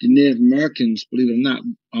the Native Americans, believe it or not,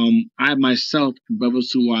 I myself,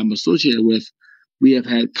 brothers who I'm associated with, we have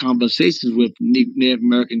had conversations with Native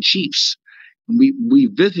American chiefs. We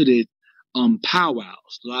visited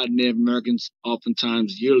powwows. A lot of Native Americans,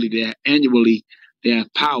 oftentimes annually, they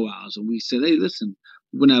have powwows, and we said, "Hey, listen,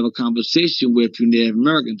 we're gonna have a conversation with you, Native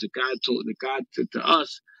Americans." The guy said to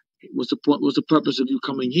us, "What's the point? What's the purpose of you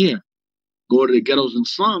coming here? Go to the ghettos and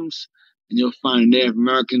slums, and you'll find Native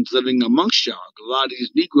Americans living amongst y'all. A lot of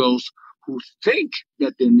these Negroes who think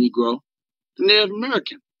that they're Negro, they're Native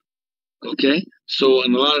American." Okay, so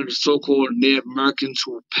and a lot of the so-called Native Americans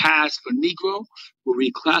who passed for Negro were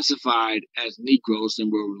reclassified as Negroes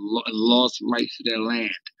and were lost rights to their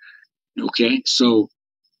land. Okay, so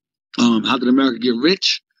How did America get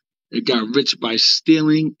rich? It got rich by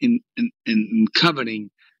stealing and coveting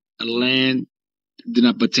a land that did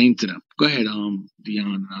not pertain to them. Go ahead,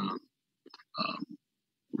 Dion,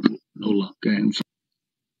 Nola. Go ahead.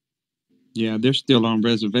 Yeah, they're still on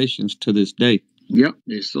reservations to this day. Yep,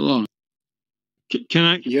 they still are. Can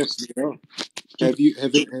I? Yes, they are.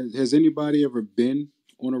 Has anybody ever been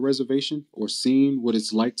on a reservation or seen what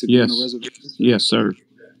it's like to be on a Yes. reservation? Yes, sir.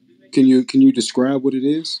 Can you describe what it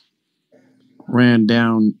is? Ran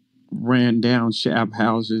down shab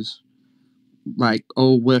houses like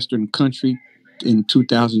old Western country in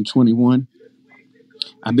 2021.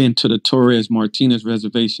 I've been to the Torres Martinez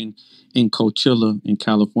Reservation in Coachella in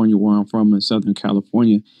California, where I'm from in Southern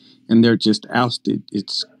California, and they're just ousted.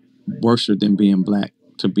 It's worse than being black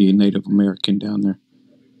to be a Native American down there.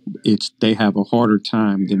 They have a harder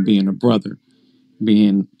time than being a brother.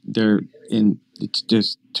 It's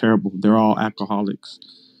just terrible. They're all alcoholics.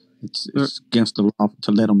 It's against the law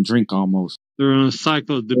to let them drink almost. They're on a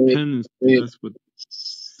cycle of dependence. That's what.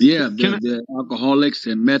 Yeah, they're alcoholics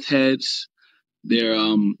and meth heads. They're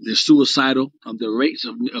suicidal. The rates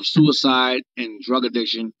of suicide and drug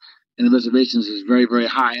addiction in the reservations is very, very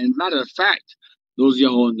high. And matter of fact, those of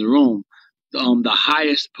y'all in the room, the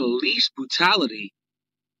highest police brutality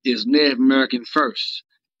is Native American first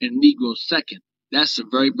and Negro second. That's a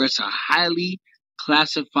highly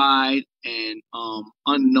classified and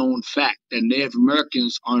unknown fact that Native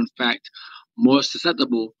Americans are in fact more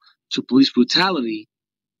susceptible to police brutality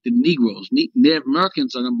than Negroes. Native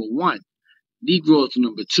Americans are number one. Negroes are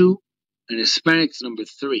number two, and Hispanics number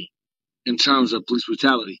three in terms of police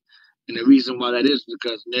brutality. And the reason why that is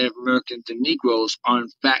because Native Americans and Negroes are in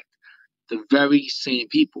fact the very same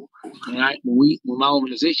people. When my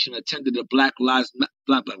organization attended the Black that's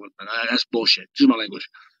bullshit. Excuse my language.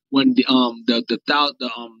 When the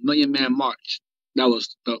Million Man March, that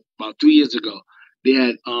was about 3 years ago. They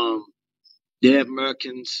had Native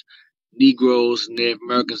Americans, Negroes, Native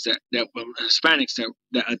Americans that Hispanics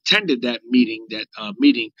that attended that meeting. The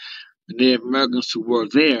Native Americans who were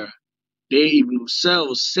there, they even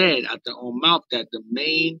themselves said out their own mouth that the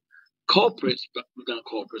main culprits, but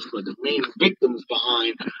the main victims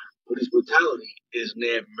behind police brutality is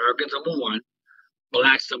Native Americans number one,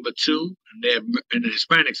 blacks number two, and the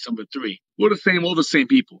Hispanics number three. We're all the same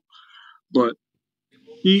people, but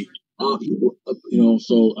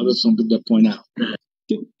so I just something to point out.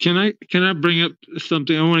 Can I bring up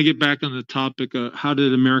something? I want to get back on the topic of how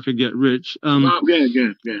did America get rich?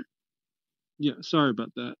 Yeah, sorry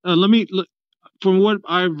about that. Let me look from what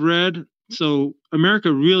I've read. So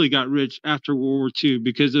America really got rich after World War II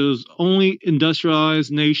because it was only industrialized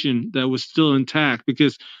nation that was still intact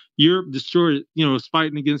because Europe destroyed, was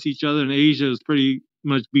fighting against each other, and Asia was pretty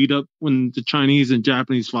much beat up when the Chinese and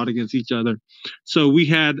Japanese fought against each other. So we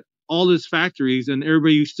had all these factories, and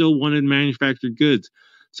everybody still wanted manufactured goods.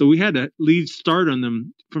 So we had a lead start on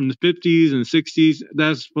them from the 50s and 60s.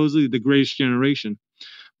 That's supposedly the greatest generation.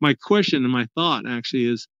 My question and my thought actually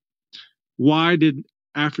is, why did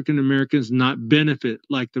African Americans not benefit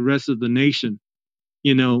like the rest of the nation?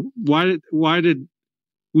 Why did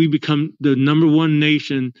we become the number one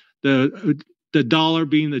nation, the dollar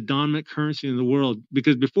being the dominant currency in the world?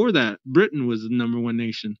 Because before that, Britain was the number one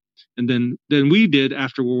nation, and then we did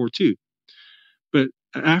after World War II. But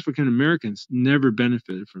African Americans never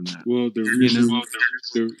benefited from that. Well, the reason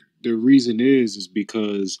is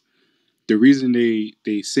because the reason they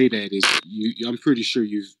say that is I'm pretty sure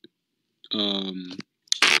you've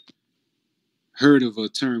heard of a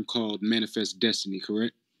term called manifest destiny,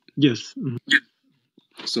 correct? Yes. Mm-hmm.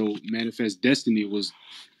 So manifest destiny was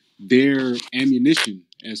their ammunition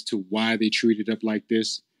as to why they treated up like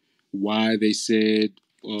this, why they said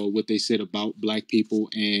what they said about black people,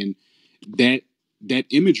 and that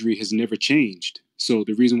imagery has never changed. So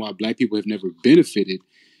the reason why black people have never benefited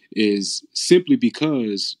is simply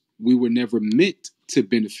because we were never meant to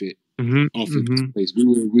benefit off of this place.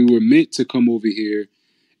 We were meant to come over here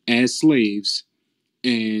as slaves,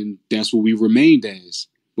 and that's what we remained as.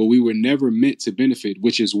 But we were never meant to benefit,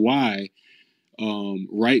 which is why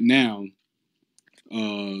right now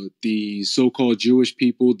the so-called Jewish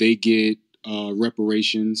people, they get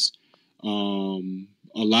reparations. A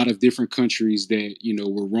lot of different countries that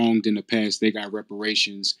were wronged in the past, they got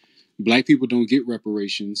reparations. Black people don't get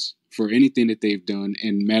reparations for anything that they've done.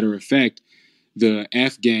 And matter of fact, the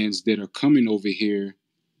Afghans that are coming over here,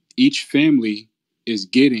 each family is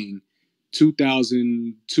getting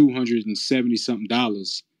 $2,270 something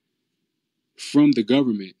from the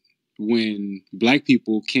government, when black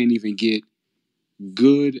people can't even get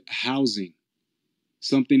good housing,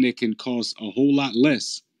 something that can cost a whole lot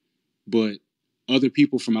less, but other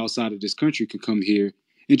people from outside of this country can come here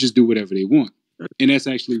and just do whatever they want. And that's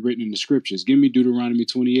actually written in the scriptures. Give me Deuteronomy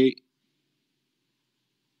 28.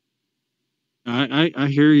 I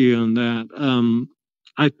hear you on that.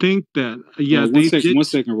 I think that One they did.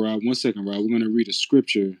 second, Rob. One second, Rob. We're going to read a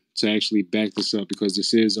scripture to actually back this up because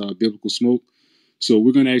this is biblical smoke. So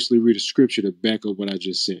we're going to actually read a scripture to back up what I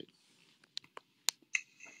just said.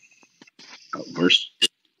 Verse.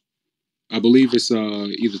 I believe it's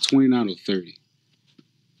either 29 or 30.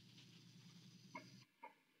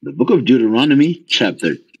 The book of Deuteronomy,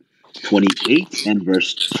 chapter 28 and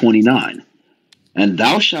verse 29. And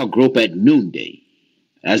thou shalt grope at noonday,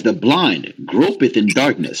 as the blind gropeth in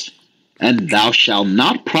darkness, and thou shalt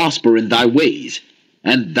not prosper in thy ways,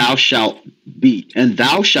 and thou shalt be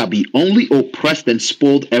only oppressed and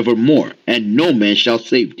spoiled evermore, and no man shall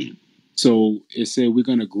save thee. So it said we're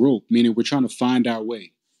going to grope, meaning we're trying to find our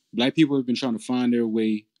way. Black people have been trying to find their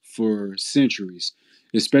way for centuries,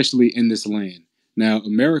 especially in this land. Now,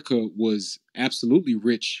 America was absolutely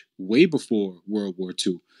rich way before World War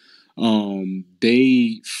II.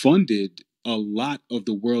 They funded a lot of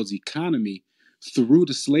the world's economy through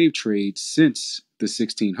the slave trade since the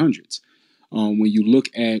 1600s. When you look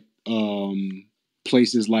at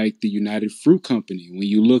places like the United Fruit Company, when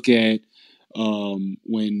you look at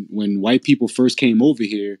when white people first came over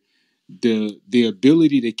here, the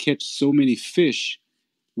ability to catch so many fish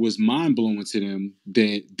was mind-blowing to them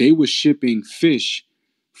that they were shipping fish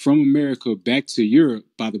from America back to Europe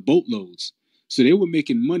by the boatloads. So they were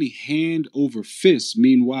making money hand over fist,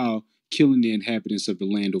 meanwhile killing the inhabitants of the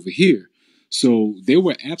land over here. So they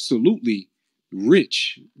were absolutely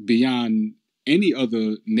rich beyond any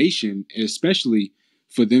other nation, especially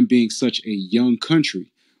for them being such a young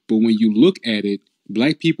country. But when you look at it,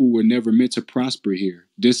 black people were never meant to prosper here.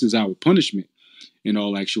 This is our punishment. In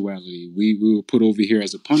all actuality, we were put over here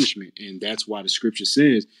as a punishment, and that's why the scripture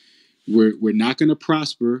says we're not going to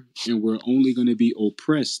prosper, and we're only going to be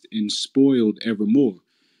oppressed and spoiled evermore.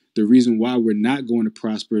 The reason why we're not going to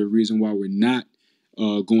prosper, the reason why we're not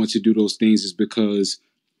going to do those things is because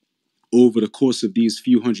over the course of these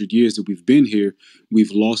few hundred years that we've been here,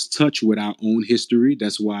 we've lost touch with our own history.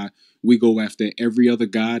 That's why we go after every other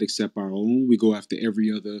God except our own. We go after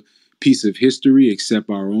every other piece of history except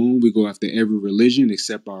our own. We go after every religion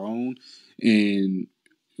except our own. And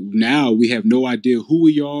now we have no idea who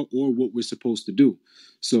we are or what we're supposed to do.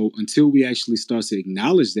 So until we actually start to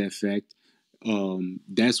acknowledge that fact,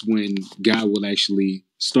 that's when God will actually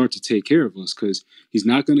start to take care of us, because he's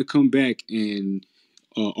not going to come back and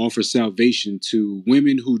offer salvation to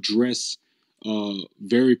women who dress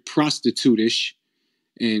very prostitute-ish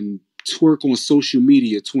and twerk on social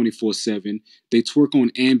media 24/7. They twerk on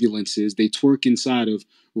ambulances. They twerk inside of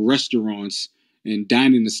restaurants and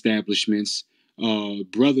dining establishments.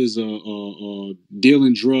 Brothers are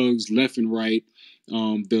dealing drugs left and right.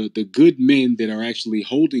 The good men that are actually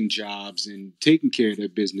holding jobs and taking care of their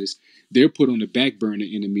business, they're put on the back burner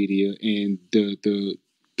in the media, and the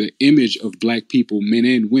image of black people, men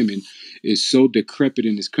and women, is so decrepit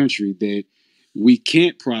in this country that we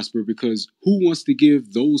can't prosper, because who wants to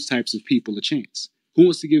give those types of people a chance? Who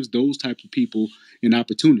wants to give those types of people an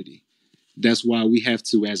opportunity? That's why we have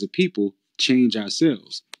to, as a people, change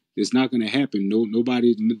ourselves. It's not going to happen.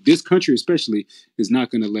 Nobody, this country especially, is not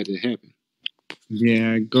going to let it happen.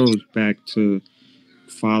 Yeah, it goes back to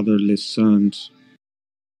fatherless sons.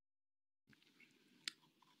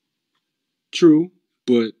 True,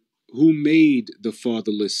 but who made the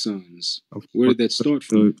fatherless sons? Where did that start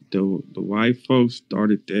from? The white folks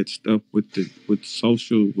started that stuff with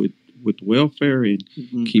welfare and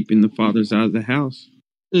keeping the fathers out of the house.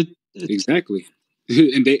 Exactly.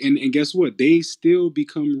 and guess what? They still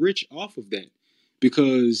become rich off of that,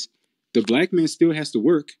 because the black man still has to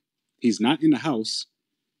work. He's not in the house.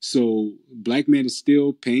 So black man is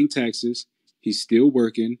still paying taxes. He's still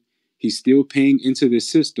working. He's still paying into the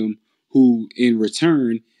system, who in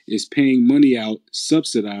return is paying money out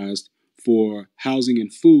subsidized for housing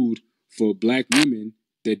and food for black women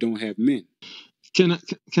that don't have men. Can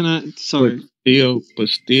I sorry. But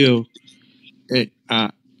still, and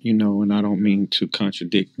I don't mean to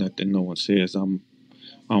contradict nothing no one says. I'm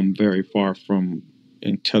very far from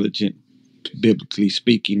intelligent, biblically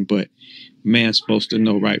speaking, but man's supposed to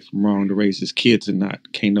know right from wrong to raise his kids, and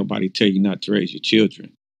not can't nobody tell you not to raise your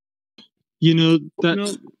children.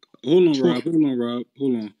 That's hold on, Rob.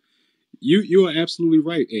 Hold on. You are absolutely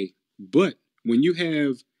right, A. But when you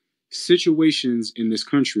have situations in this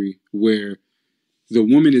country where the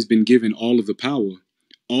woman has been given all of the power,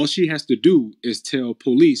 all she has to do is tell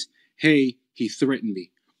police, hey, he threatened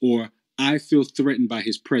me, or I feel threatened by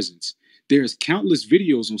his presence. There's countless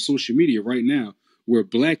videos on social media right now where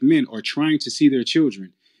black men are trying to see their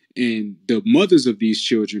children, and the mothers of these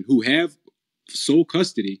children who have sole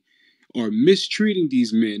custody are mistreating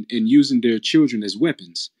these men and using their children as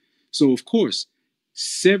weapons. So of course,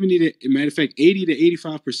 80 to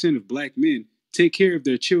 85% of black men take care of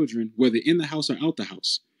their children, whether in the house or out the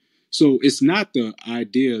house. So it's not the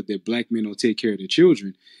idea that black men don't take care of their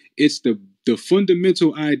children. It's the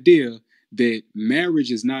fundamental idea that marriage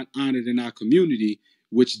is not honored in our community,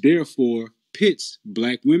 which therefore pits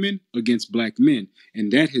black women against black men.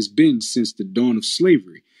 And that has been since the dawn of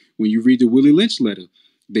slavery. When you read the Willie Lynch letter,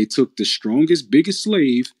 they took the strongest, biggest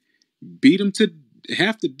slave, beat him to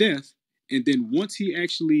half to death, and then once he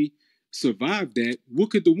actually survived that,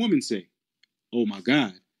 what could the woman say? Oh my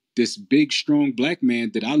God, this big, strong black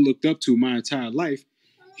man that I looked up to my entire life,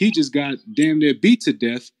 he just got damn near beat to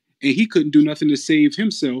death, and he couldn't do nothing to save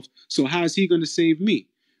himself, so how is he going to save me?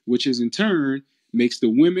 Which is in turn makes the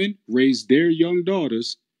women raise their young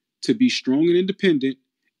daughters to be strong and independent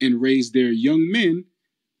and raise their young men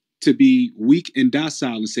to be weak and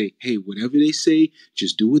docile and say, hey, whatever they say,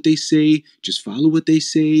 just do what they say, just follow what they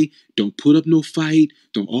say, don't put up no fight,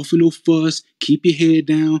 don't offer no fuss, keep your head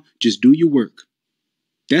down, just do your work.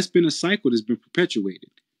 That's been a cycle that's been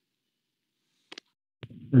perpetuated.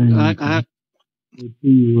 I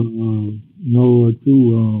Noah,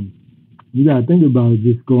 too, you got to think about it,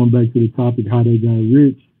 just going back to the topic, how they got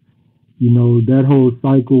rich. You know, that whole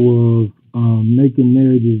cycle of making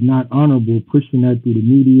marriages not honorable, pushing that through the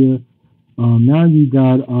media. Now you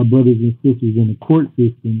got our brothers and sisters in the court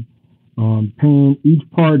system paying each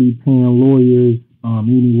party lawyers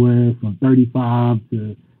anywhere from $35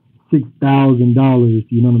 to $6,000.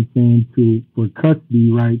 You know what I'm saying, for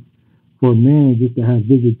custody rights for men just to have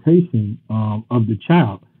visitation of the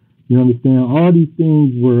child. You understand? All these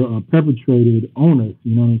things were perpetrated on us.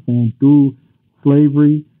 You know what I'm saying, through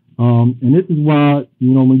slavery. And this is why,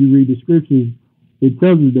 you know, when you read the scriptures, it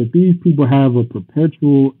tells us that these people have a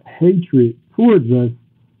perpetual hatred towards us,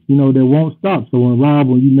 you know, that won't stop. So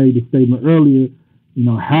when you made the statement earlier, you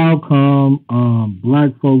know, how come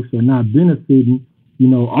black folks are not benefiting, you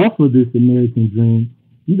know, off of this American dream?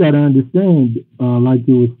 You got to understand, like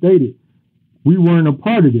it was stated, we weren't a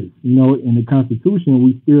part of this. You know, in the Constitution,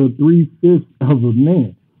 we still 3/5 of a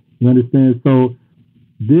man. You understand? So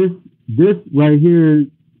this right here,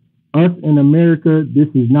 us in America, this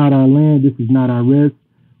is not our land, this is not our rest.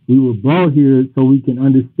 We were brought here so we can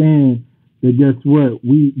understand that, guess what,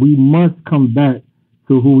 we must come back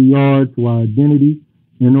to who we are, to our identity,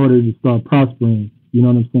 in order to start prospering. You know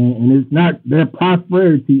what I'm saying? And it's not, that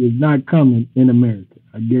prosperity is not coming in America.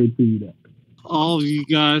 I guarantee you that. all of you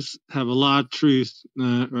guys have a lot of truth.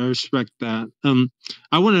 I respect that.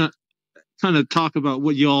 I want to kind of talk about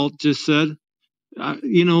what y'all just said.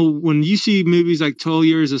 You know, when you see movies like 12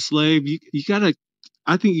 Years a Slave,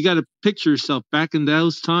 I think you gotta picture yourself back in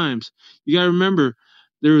those times. You gotta remember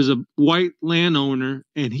there was a white landowner,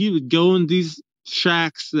 and he would go in these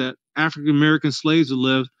shacks that African American slaves would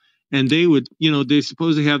live, and they would, you know, they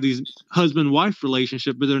supposedly have these husband-wife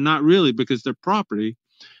relationship, but they're not really, because they're property.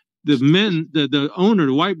 The owner,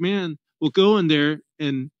 the white man, will go in there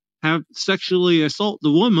and have sexually assault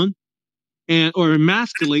the woman, or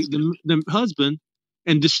emasculate the husband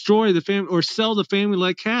and destroy the family or sell the family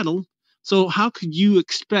like cattle. So how could you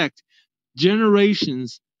expect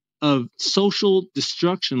generations of social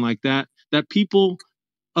destruction like that people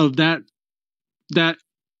of that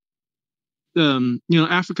you know,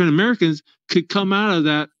 African Americans could come out of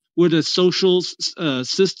that with a social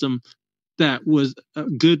system that was a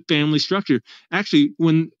good family structure? Actually,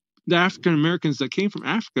 when the African Americans that came from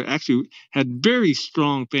Africa actually had very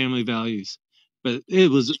strong family values, but it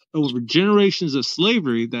was over generations of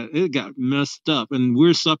slavery that it got messed up, and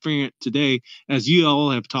we're suffering it today, as you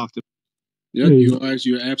all have talked about. Yeah,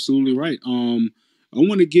 you're absolutely right. I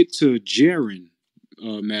want to get to Jaron.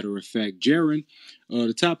 Matter of fact, Jaron,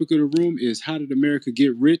 the topic of the room is, how did America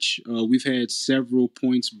get rich? We've had several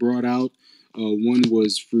points brought out. One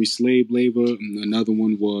was free slave labor. Another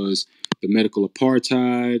one was the medical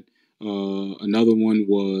apartheid. Another one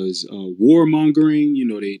was warmongering. You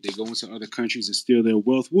know, they go into other countries and steal their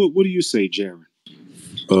wealth. What do you say, Jaron?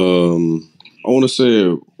 I want to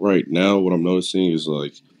say right now, what I'm noticing is,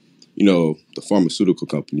 like, you know, the pharmaceutical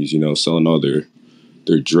companies, you know, selling all their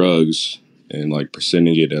drugs and, like,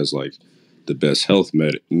 presenting it as, like, the best health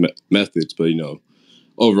methods, but, you know,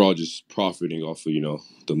 overall just profiting off of, you know,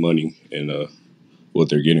 the money and what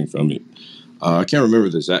they're getting from it. I can't remember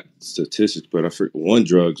the exact statistics, but I forget, one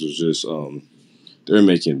drugs was just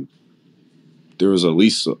there was at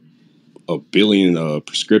least a billion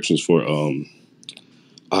prescriptions for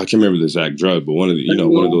I can't remember the exact drug, but one of the,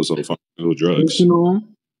 one of those pharmaceutical drugs. Fentanyl.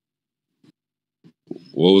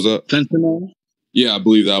 What was that? Fentanyl. Yeah, I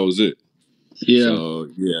believe that was it. Yeah. So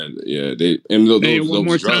yeah, they and those one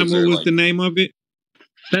more drugs time, what was like, the name of it?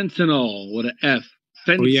 Fentanyl with an F.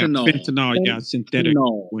 Fentanyl. Oh yeah, fentanyl. Yeah, synthetic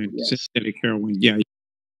heroin. Yes. Synthetic heroin. Yeah.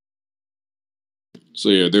 So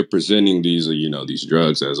yeah, they're presenting these these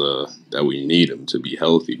drugs as that we need them to be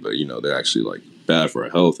healthy, but they're actually like bad for our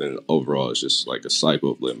health, and overall it's just like a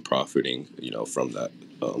cycle of them profiting from that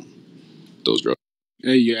those drugs.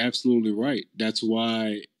 Hey, you're absolutely right. That's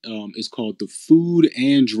why it's called the Food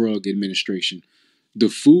and Drug Administration. The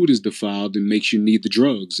food is defiled and makes you need the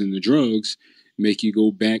drugs, and the drugs make you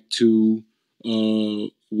go back to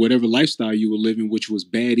whatever lifestyle you were living, which was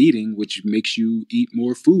bad eating, which makes you eat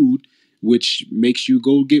more food, which makes you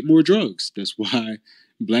go get more drugs. That's why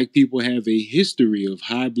black people have a history of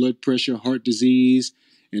high blood pressure, heart disease,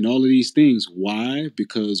 and all of these things. Why?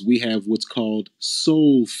 Because we have what's called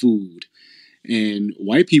soul food. And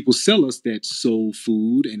white people sell us that soul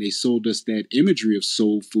food, and they sold us that imagery of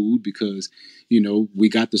soul food because, we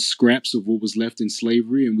got the scraps of what was left in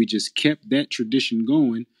slavery, and we just kept that tradition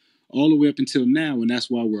going all the way up until now. And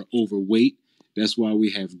that's why we're overweight. That's why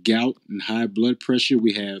we have gout and high blood pressure.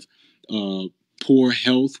 We have poor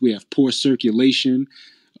health. We have poor circulation.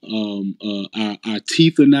 Our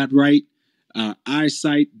teeth are not right. Our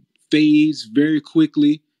eyesight fades very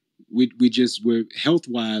quickly. We're health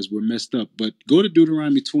wise, we're messed up. But go to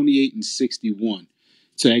Deuteronomy 28 and 61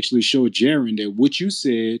 to actually show Jaron that what you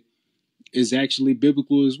said is actually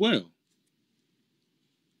biblical as well.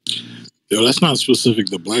 Yo, that's not specific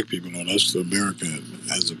to black people, though. That's to America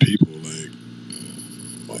as a people,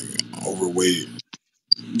 like overweight.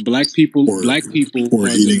 Black people Poor are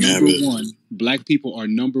the number habits. one. Black people are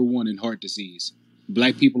number one in heart disease.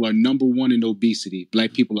 Black people are number one in obesity.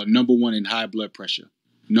 Black people are number one in high blood pressure.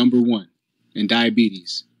 Number one in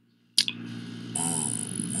diabetes.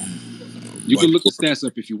 You can look the stats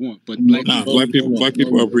up if you want, but black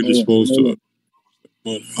people are predisposed to it.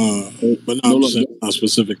 But not, I'm saying not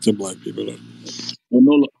specific to black people, though.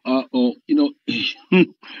 Well, I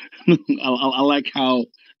like how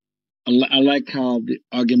the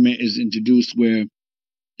argument is introduced where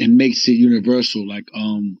it makes it universal. Like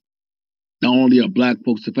not only are black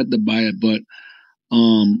folks affected by it, but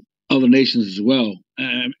other nations as well.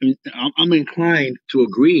 I'm inclined to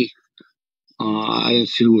agree. I didn't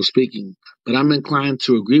see who was speaking, but I'm inclined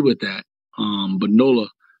to agree with that. But Nola,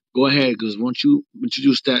 go ahead, because once you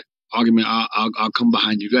introduce that argument, I'll come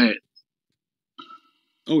behind you. Go ahead.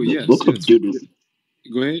 Oh yes. Book of Go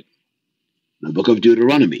ahead. The book of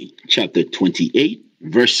Deuteronomy, chapter 28,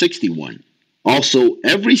 verse 61. Also,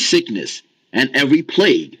 every sickness and every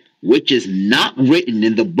plague which is not written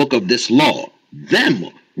in the book of this law, them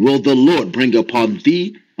will the Lord bring upon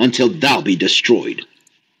thee until thou be destroyed.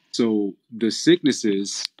 So the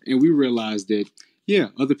sicknesses, and we realize that,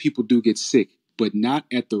 other people do get sick, but not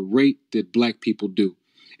at the rate that black people do.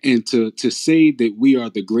 And to say that we are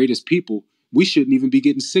the greatest people, we shouldn't even be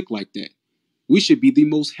getting sick like that. We should be the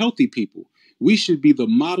most healthy people. We should be the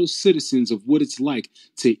model citizens of what it's like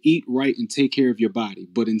to eat right and take care of your body.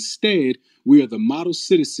 But instead, we are the model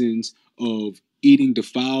citizens of eating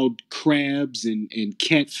defiled crabs and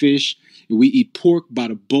catfish. And we eat pork by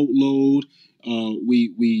the boatload.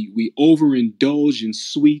 We overindulge in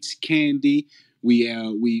sweets, candy.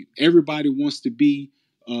 Everybody wants to be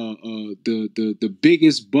the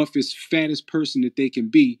biggest, buffest, fattest person that they can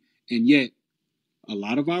be, and yet a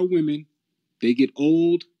lot of our women, they get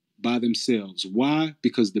old by themselves. Why?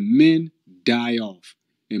 Because the men die off,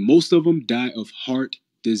 and most of them die of heart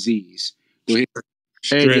disease. Go ahead.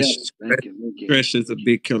 Stress. Thank you. Stress is a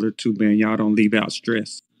big killer too, man. Y'all don't leave out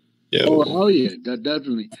stress. Yeah. Oh yeah,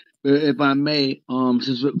 definitely. If I may,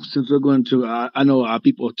 since we're going to, I know our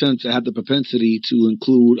people tend to have the propensity to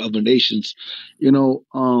include other nations, not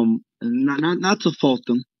to fault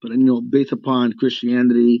them, but based upon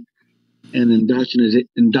Christianity and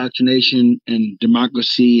indoctrination and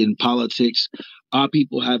democracy and politics, our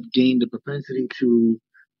people have gained the propensity to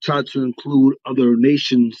try to include other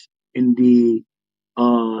nations in the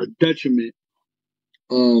detriment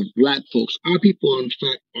of black folks. Our people are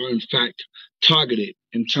in fact targeted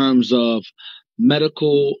in terms of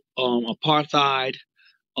medical apartheid,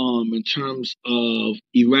 in terms of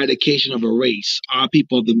eradication of a race. Our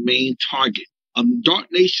people are the main target. Dark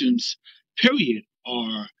nations, period,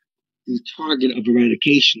 are the target of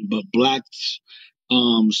eradication, but blacks,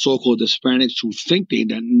 so-called Hispanics who think they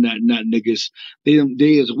not niggas,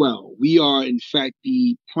 they as well. We are in fact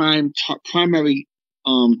the primary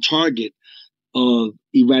target of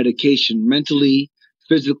eradication, mentally,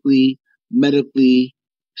 physically, medically,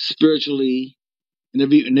 spiritually, in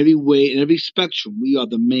every way, in every spectrum, we are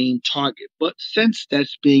the main target. But since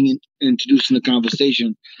that's being introduced in the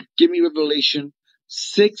conversation, give me Revelation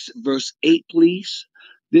 6, verse 8, please.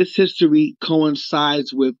 This history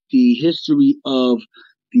coincides with the history of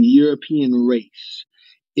the European race.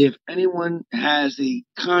 If anyone has a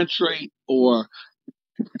contrary or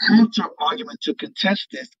counter argument to contest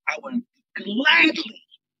this, I would gladly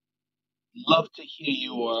love to hear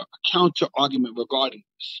your counter argument regarding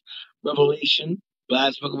this. Revelation,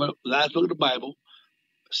 last book of the Bible,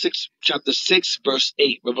 chapter 6, verse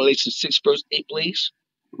 8. Revelation 6, verse 8, please.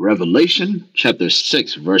 Revelation chapter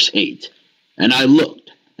 6, verse 8. And I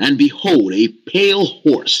looked, and behold, a pale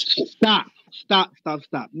horse. Stop.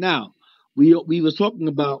 Now, we were talking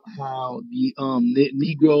about how the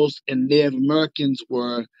Negroes and Native Americans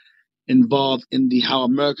were involved in how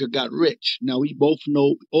America got rich. Now, we both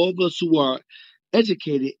know, all of us who are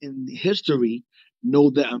educated in history know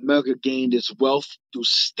that America gained its wealth through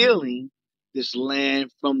stealing this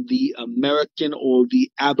land from the American or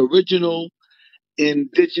the Aboriginal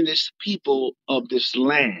indigenous people of this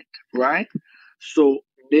land, right? So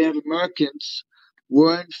Native Americans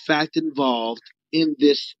were in fact involved in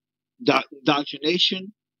this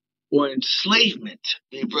indoctrination or enslavement.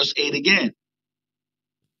 Read verse 8 again.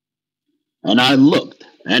 And I looked,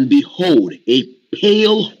 and behold, a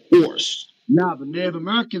pale horse. Now, the Native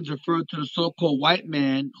Americans referred to the so-called white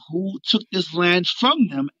man who took this land from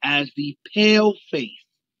them as the pale face.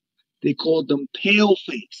 They called them pale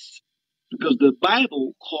face because the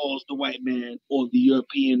Bible calls the white man or the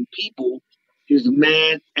European people, his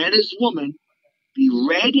man and his woman, the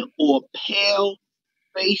red or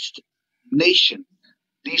pale-faced nation.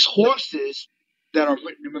 These horses that are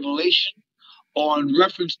written in Revelation are in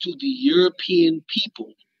reference to the European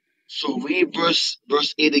people. So read verse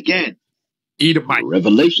 8 again. Edomite.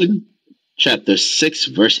 Revelation chapter 6,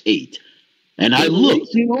 verse 8. And I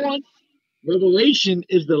looked. Revelation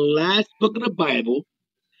is the last book of the Bible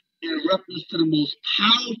in reference to the most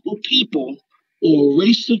powerful people or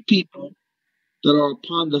race of people that are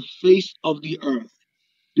upon the face of the earth.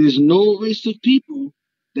 There's no race of people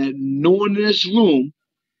that no one in this room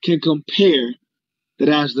can compare that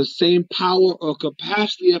has the same power or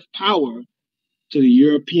capacity of power to the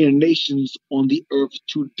European nations on the earth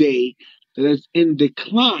today that is in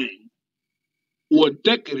decline or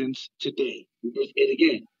decadence today. Verse 8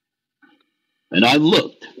 again. And I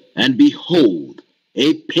looked, and behold,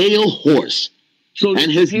 a pale horse. So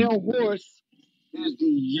the pale horse is the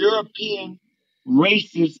European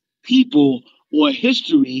race's people or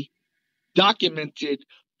history documented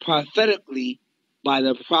prophetically by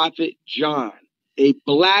the prophet John, a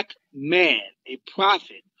black man, a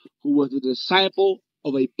prophet who was a disciple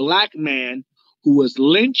of a black man who was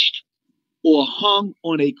lynched or hung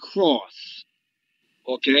on a cross,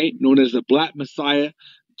 okay, known as the Black Messiah,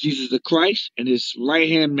 Jesus the Christ, and his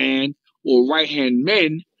right-hand man or right-hand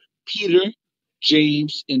men, Peter,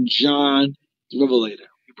 James, and John the Revelator.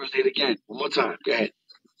 You verse 8 again, one more time, go ahead.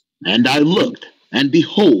 And I looked, and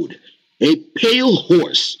behold, a pale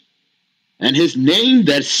horse, and his name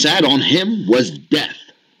that sat on him was Death.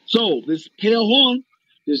 So this pale horse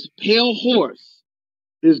is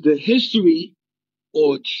the history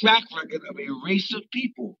or track record of a race of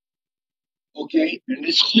people. Okay, and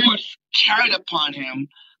this horse carried upon him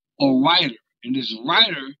a rider, and this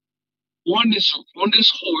rider on this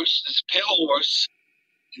horse, this pale horse,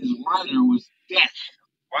 his rider was Death.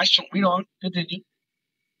 Why should we on? Continue.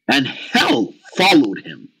 And hell followed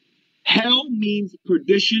him. Hell means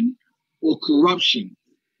perdition or corruption,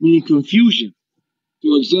 meaning confusion.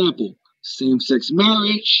 For example, same-sex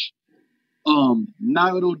marriage,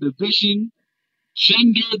 marital division,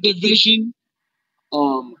 gender division,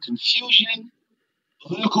 confusion,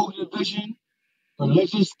 political division,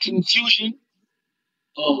 religious confusion,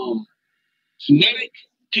 genetic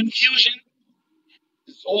confusion.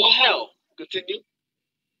 It's all hell. Continue.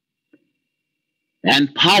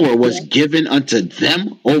 And power was given unto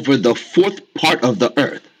them over the fourth part of the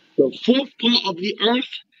earth. The fourth part of the earth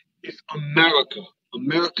is America.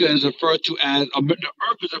 America is referred to as the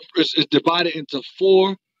earth is divided into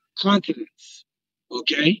 4 continents.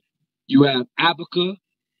 Okay, you have Africa,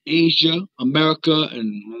 Asia, America,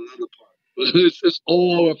 and another part. It's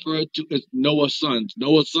all referred to as Noah's sons.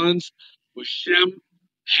 Noah's sons were Shem,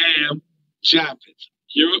 Ham, Japheth.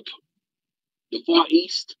 Europe, the Far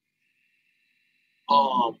East,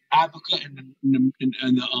 Africa, and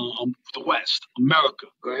the West. America.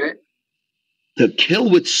 Go ahead. To kill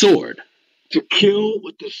with sword. To kill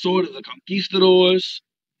with the sword of the conquistadors,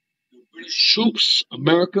 the British troops.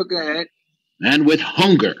 America. Go ahead. And with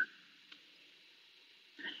hunger.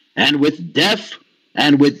 And with death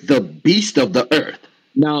and with the beast of the earth.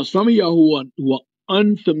 Now, some of y'all who are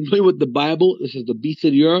unfamiliar with the Bible, this is the beast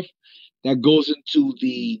of the earth that goes into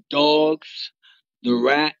the dogs, the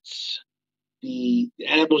rats, the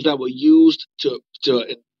animals that were used to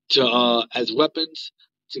as weapons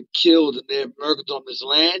to kill the Native Americans on this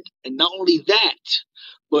land, and not only that,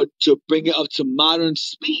 but to bring it up to modern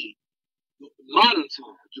speed. Modern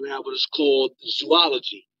times, you have what is called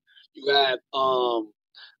zoology. You have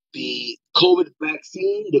the COVID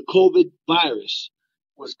vaccine, the COVID virus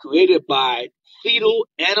was created by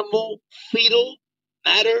animal fetal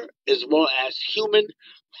matter as well as human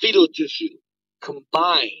fetal tissue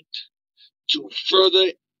combined to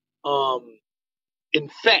further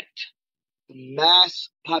infect the mass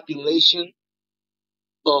population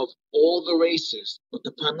of all the races. But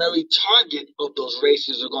the primary target of those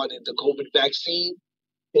races regarding the COVID vaccine,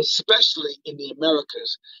 especially in the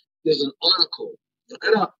Americas, there's an article, look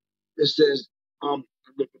it up. It says,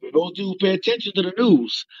 those who pay attention to the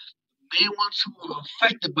news, the main ones who were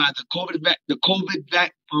affected by the COVID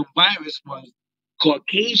virus was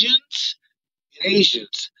Caucasians and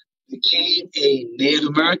Asians. Became a Native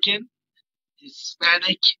American,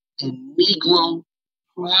 Hispanic, and Negro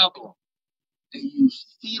problem. They use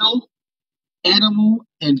fetal, animal,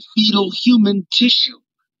 and fetal human tissue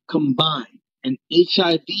combined and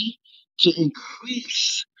HIV to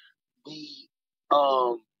increase the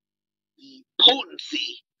the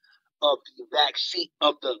potency of the vaccine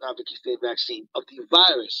of the not the vaccine of the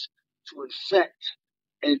virus to infect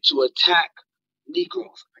and to attack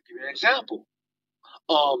Negroes. I'll give you an example.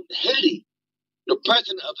 Haiti, the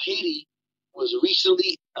president of Haiti was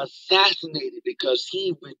recently assassinated because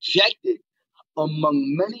he rejected,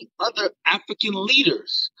 among many other African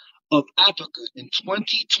leaders of Africa in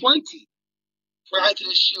 2020, prior to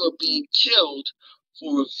this year of being killed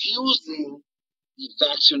for refusing the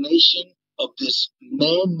vaccination of this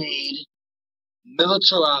man-made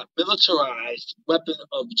militarized weapon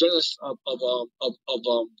of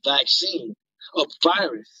vaccine of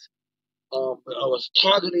virus. I was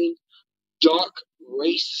targeting dark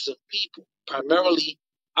races of people, primarily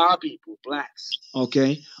our people, blacks.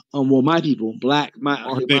 Okay, well, my people, black.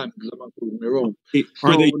 Are they Because I'm in the room.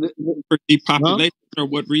 are they So, for depopulation or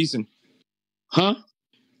what reason? huh?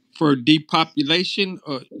 For depopulation,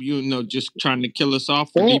 or just trying to kill us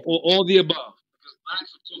off for All the above. Because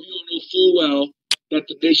blacks don't know full well that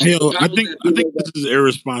the nation. Hell, I think this is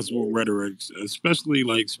irresponsible rhetoric, especially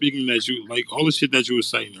like speaking that you like all the shit that you were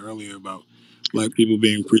citing earlier about black people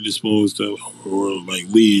being predisposed to or like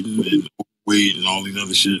lead and weight and all these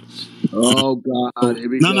other shit. Oh God! So, Here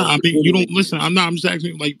we no, go. I mean you don't listen. I'm just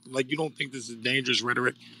asking like you don't think this is dangerous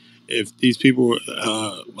rhetoric if these people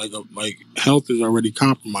like health is already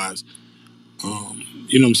compromised.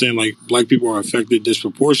 You know what I'm saying? Like black people are affected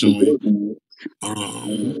disproportionately.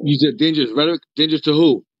 You said dangerous rhetoric. Dangerous to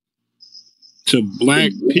who? To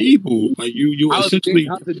black people, like you How's essentially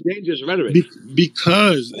it dangerous rhetoric?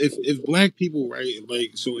 because if black people, right,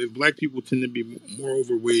 like so if black people tend to be more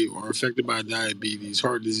overweight or affected by diabetes,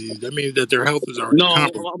 heart disease, that means that their health is already No,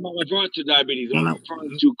 compromised. I'm not referring to diabetes. No, I'm no,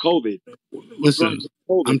 referring to COVID. listen,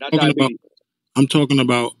 I'm Not talking about diabetes.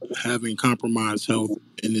 having compromised health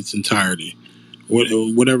in its entirety,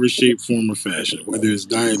 whatever shape, form, or fashion, whether it's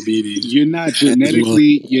diabetes, You're not asthma,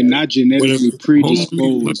 genetically whatever. Hold on,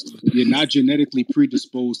 predisposed. You're not genetically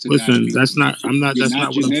predisposed to listen. That's diabetes. not. I'm not. You're That's not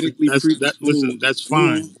not what I'm. genetically That. Listen. predisposed. That's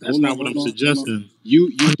fine. That's Hold not on, what hold I'm on, hold on. suggesting. You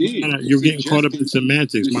did. You You're getting caught up in suggested.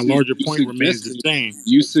 semantics. My larger You point remains the suggested. same.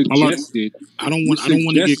 You My lar- suggested. You I don't want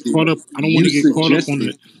to get suggested. caught up. I don't want You to get caught up on suggested.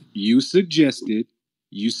 it. You suggested.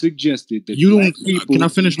 You suggested that You black don't. Can people I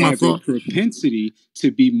finish my have a thought? propensity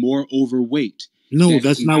to be more overweight. No, That's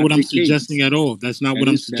that's not not what I'm the case. suggesting at all. That's not what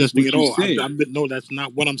I'm That's suggesting what at you all. said. No, that's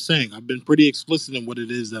not what I'm saying. I've been pretty explicit in what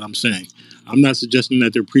it is that I'm saying. I'm not suggesting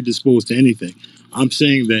that they're predisposed to anything. I'm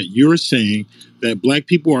saying that you're saying that black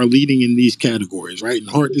people are leading in these categories, right? And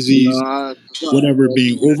heart disease, No, whatever,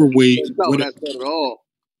 being overweight. that's not what I said at all.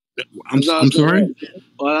 I'm sorry.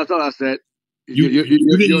 Well, that's all I said. You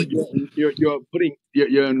didn't. You're putting you're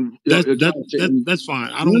trying to. That's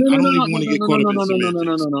fine. No, no, I no, don't no, even want to no, get no, caught no, up no, in no, no, no, no, no,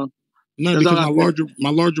 semantics. no, no. No, That's not because what I said. my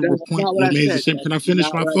larger That's point not what I remains the said. same. That's Can I finish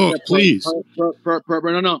not my what I thought, said. please? No,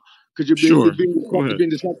 because Sure. Go you're ahead. being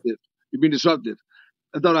disruptive. You're being disruptive.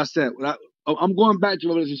 That's not what I said. I'm going back to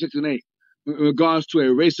Revelation 6 and 8 in regards to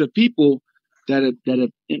a race of people that have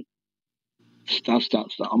stop.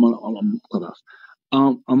 I'm cut off.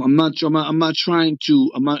 I'm not trying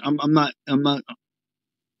to. I'm not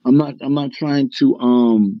trying to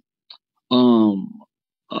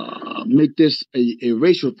make this a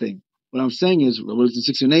racial thing. What I'm saying is Revelation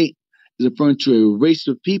 6 and 8 is referring to a race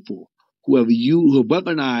of people who have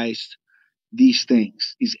weaponized these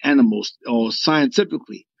things, these animals, or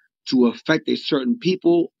scientifically to affect a certain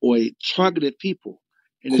people or a targeted people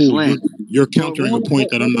in this Cool. land. You're countering a point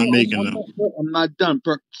that I'm not making though. I'm not done,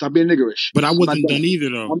 Perk. Stop being niggerish. But I I'm not wasn't done either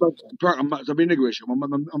though. Stop being niggerish. I'm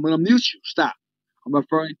gonna mute you. Stop. I'm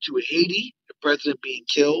referring to Haiti, the president being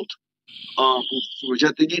killed, for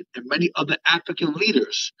rejecting it, and many other African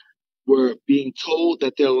leaders were being told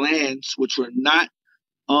that their lands, which were not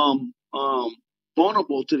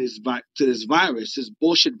vulnerable to this virus, this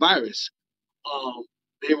bullshit virus,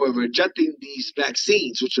 they were rejecting these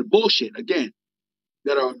vaccines, which are bullshit again,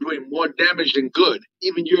 that are doing more damage than good.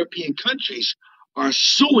 Even European countries are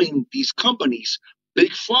suing these companies,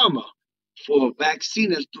 big pharma, for a vaccine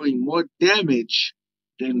that's doing more damage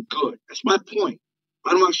than good. That's my point.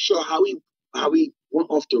 I'm not sure how we went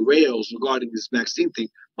off the rails regarding this vaccine thing.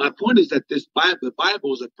 My point is that the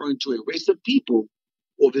Bible is referring to a race of people,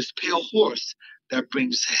 or this pale horse that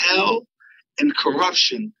brings hell and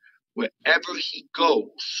corruption wherever he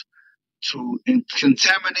goes, to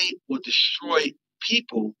contaminate or destroy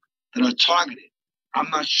people that are targeted. I'm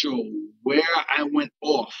not sure where I went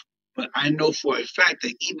off, but I know for a fact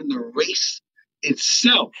that even the race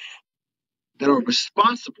itself that are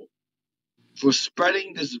responsible for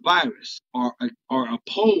spreading this virus are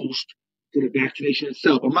opposed to the vaccination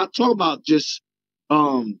itself. I'm not talking about just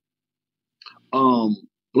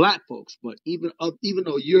black folks, but even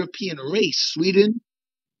the European race, Sweden,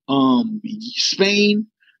 Spain,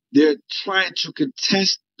 they're trying to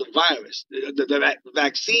contest the virus. The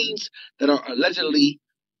vaccines that are allegedly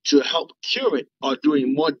to help cure it are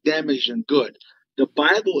doing more damage than good. The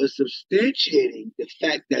Bible is substantiating the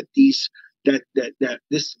fact that this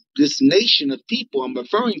nation of people I'm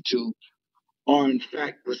referring to are in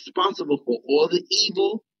fact responsible for all the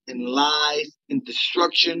evil and lies and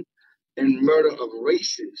destruction and murder of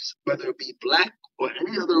races, whether it be black or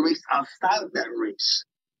any other race outside of that race,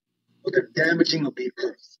 or the damaging of the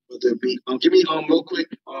earth, whether it be. Give me real quick.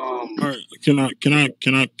 All right, can I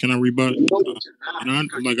rebut? I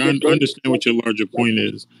understand what your larger point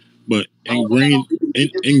is, but ingrained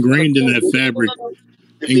in that fabric,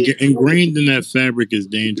 ingrained in that fabric is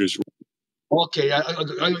dangerous. Okay,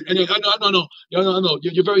 no.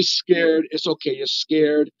 You're very scared. It's okay. You're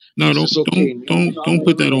scared. No, It's okay. don't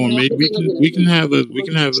put that on me. We can have an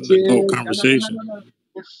adult conversation.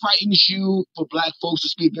 It frightens you for black folks to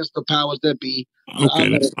speak against the powers that be. Okay,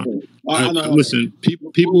 that's fine. Listen,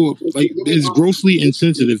 people like it's grossly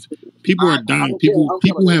insensitive. People are dying.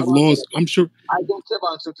 People have lost. I'm sure. I don't care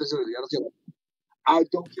about insensitivity. I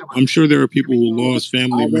don't care about. I'm sure there are people who lost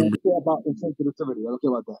family members. I don't care about insensitivity. I don't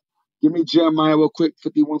care about that. Give me Jeremiah real quick,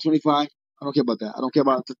 51:25. I don't care about that. I don't care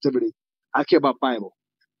about insensitivity. I care about Bible.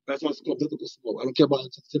 That's what's called biblical smoke. I don't care about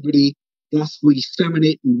insensitivity. That's for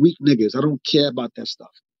effeminate and weak niggas. I don't care about that stuff.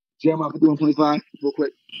 Jeremiah 51:25, real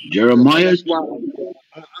quick. Jeremiah. That's why.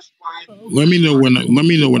 Let me know when. No,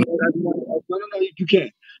 you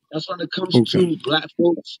can't. That's when it comes to black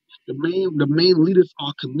folks. The main leaders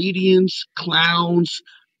are comedians, clowns,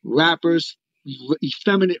 rappers,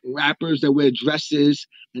 effeminate rappers that wear dresses,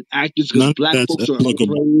 and actors, because black folks are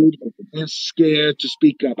afraid and scared to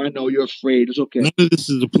speak up. I know you're afraid. It's okay. None of this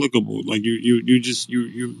is applicable. Like you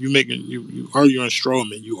arguing straw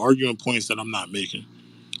man. You arguing points that I'm not making.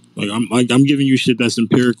 I'm giving you shit that's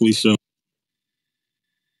empirically so.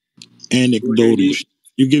 Anecdotal.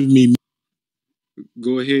 You giving me.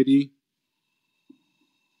 Go ahead, E.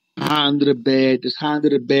 High under the bed. Just high under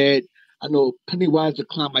the bed. I know Pennywise the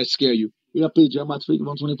clown might scare you. You got to please Jeremiah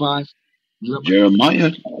 125.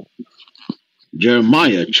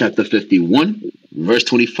 Jeremiah chapter 51, verse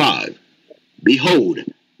 25. Behold,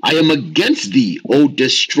 I am against thee, O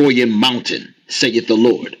destroying mountain, saith the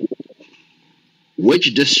Lord,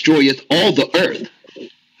 which destroyeth all the earth.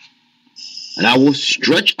 And I will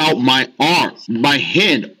stretch out my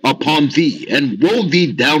hand upon thee, and roll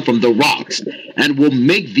thee down from the rocks, and will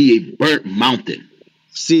make thee a burnt mountain.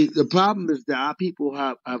 See, the problem is that our people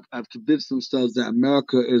have convinced themselves that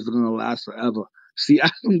America is going to last forever. See,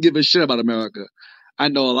 I don't give a shit about America. I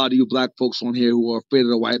know a lot of you black folks on here who are afraid of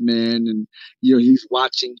the white man, and he's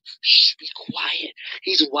watching. Shh, be quiet.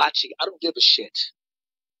 He's watching. I don't give a shit.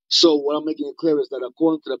 So what I'm making it clear is that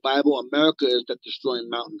according to the Bible, America is the destroying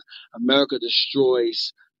mountain. America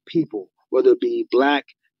destroys people, whether it be black,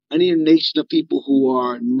 any nation of people who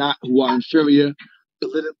are inferior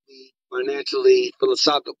politically, financially,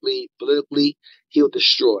 philosophically, politically, he'll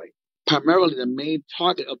destroy. Primarily, the main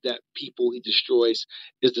target of that people he destroys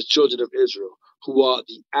is the children of Israel, who are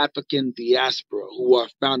the African diaspora, who are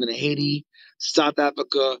found in Haiti, South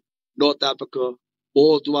Africa, North Africa,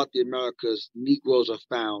 all throughout the Americas, Negroes are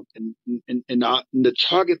found, and the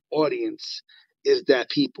target audience is that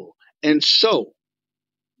people. And so,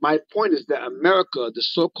 my point is that America, the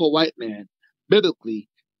so-called white man, biblically,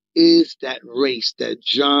 is that race that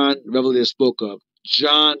John the Revelator spoke of.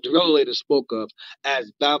 John the Revelator spoke of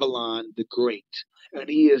as Babylon the Great. And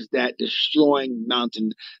he is that destroying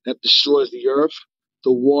mountain that destroys the earth,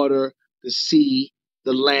 the water, the sea,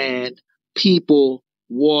 the land, people,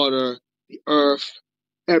 water, the earth,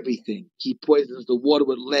 everything. He poisons the water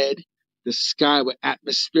with lead, the sky with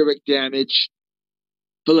atmospheric damage,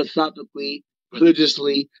 philosophically,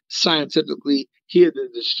 religiously, scientifically. He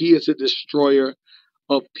is a destroyer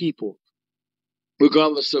of people,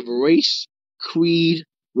 regardless of race, creed,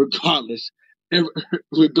 regardless,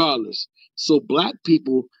 regardless. So black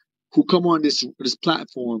people who come on this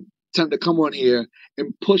platform tend to come on here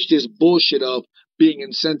and push this bullshit of being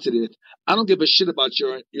insensitive. I don't give a shit about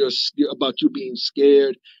about you being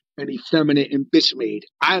scared and effeminate and bitch made.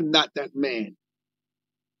 I am not that man.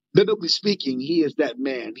 Biblically speaking, he is that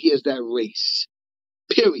man. He is that race.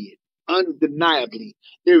 Period. Undeniably,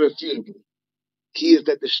 irrefutably. He is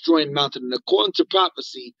that destroying mountain. And according to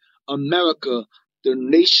prophecy, America, the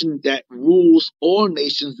nation that rules all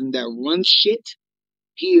nations and that runs shit,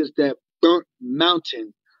 he is that burnt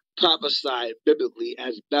mountain prophesied biblically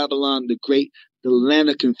as Babylon the Great, the land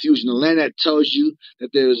of confusion, the land that tells you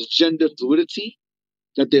that there is gender fluidity,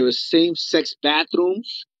 that there is same-sex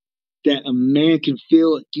bathrooms, that a man can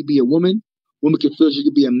feel he could be a woman can feel she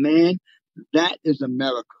could be a man. That is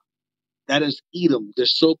America. That is Edom, the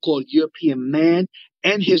so-called European man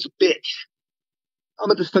and his bitch. I'm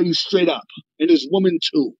going to tell you straight up, and his woman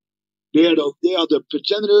too. They are the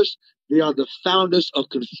progenitors. They are the founders of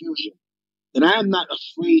confusion. And I am not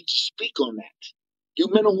afraid to speak on that. You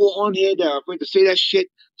men who are on here that are afraid to say that shit,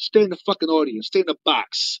 stay in the fucking audience. Stay in the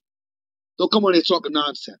box. Don't come on here talking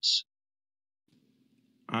nonsense.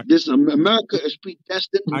 America is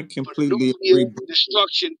predestined I for completely nuclear agree.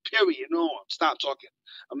 destruction, period. No, stop talking.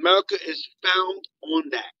 America is found on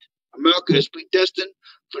that. America is predestined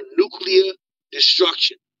for nuclear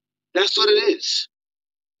destruction. That's what it is.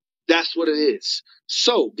 That's what it is.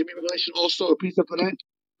 So, give me Revelation also a piece up for that.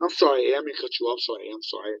 I'm sorry, I'm gonna cut you off. I'm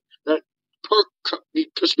sorry. That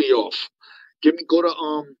pissed me off. Go to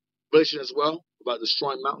Revelation as well about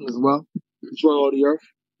destroying mountains as well, destroying all the earth.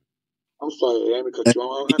 I'm sorry, I'm gonna cut you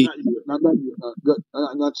off. Not you. Not you.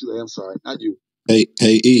 Not you. I'm sorry. Not you. Hey,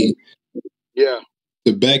 E. Yeah.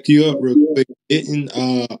 To back you up real quick, didn't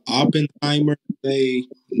Oppenheimer say,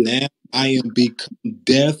 "Now I am become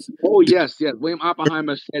death"? Oh yes. William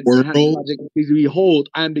Oppenheimer said, World. "Behold,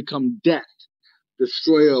 I am become death,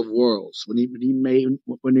 destroyer of worlds." When he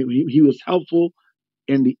was helpful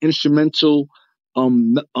in the instrumental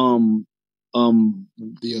weapon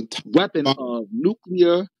of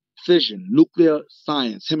nuclear fission, nuclear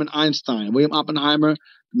science. Him and Einstein, William Oppenheimer, the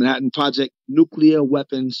Manhattan Project, nuclear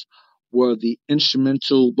weapons were the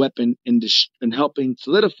instrumental weapon in helping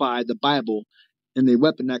solidify the Bible in a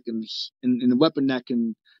weapon that can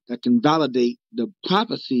validate the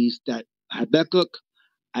prophecies that Habakkuk,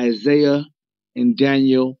 Isaiah, and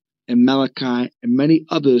Daniel and Malachi and many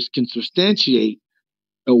others can substantiate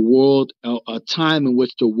a time in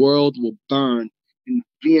which the world will burn in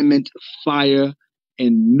vehement fire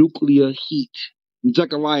and nuclear heat. And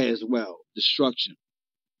Zechariah as well, destruction.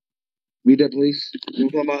 Read that, please. You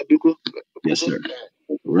talking about Buka? Yes, sir.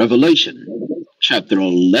 Revelation chapter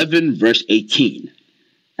 11, verse 18.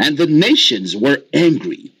 And the nations were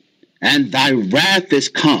angry, and thy wrath is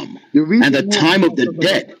come, and the time of the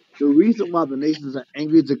dead. The reason why the nations are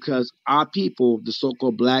angry is because our people, the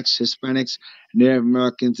so-called blacks, Hispanics, Native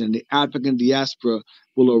Americans, and the African diaspora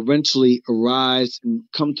will eventually arise and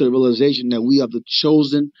come to the realization that we are the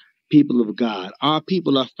chosen people of God. Our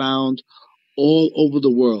people are found all over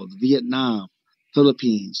the world: Vietnam,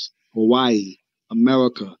 Philippines, Hawaii,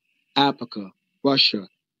 America, Africa, Russia,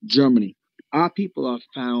 Germany. Our people are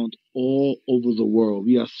found all over the world.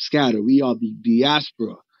 We are scattered. We are the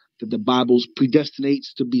diaspora that the Bible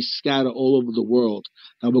predestinates to be scattered all over the world.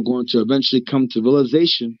 That we're going to eventually come to the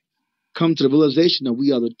realization that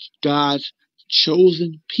we are the God's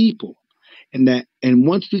chosen people. And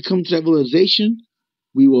once we come to that realization,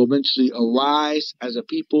 we will eventually arise as a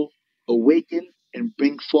people, awaken, and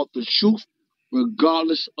bring forth the truth,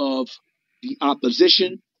 regardless of the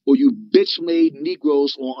opposition or you bitch-made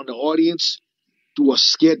Negroes on the audience who are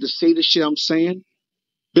scared to say the shit I'm saying.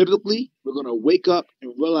 Biblically, we're going to wake up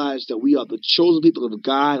and realize that we are the chosen people of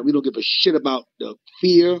God, and we don't give a shit about the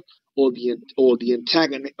fear or the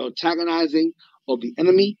antagonizing of the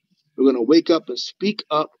enemy. We're going to wake up and speak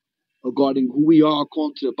up regarding who we are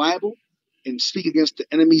according to the Bible, and speak against the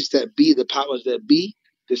enemies that be, the powers that be,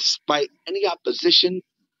 despite any opposition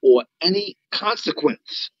or any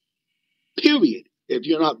consequence. Period. If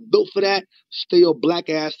you're not built for that, stay your black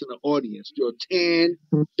ass in the audience. You're tan,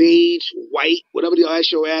 beige, white, whatever the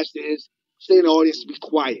ass your ass is, stay in the audience and be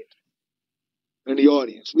quiet. In the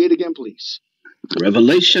audience. Read it again, please.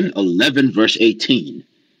 Revelation 11, verse 18.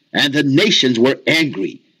 And the nations were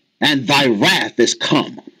angry, and thy wrath is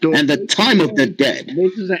come, and the time of the dead.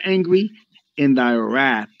 Nations are angry in thy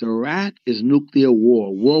wrath. The wrath is nuclear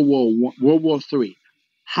war, World War III.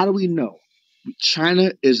 How do we know?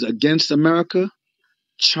 China is against America.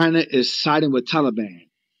 China is siding with Taliban.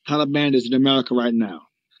 Taliban is in America right now.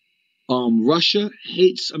 Russia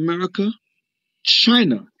hates America.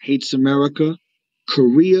 China hates America.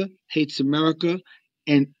 Korea hates America.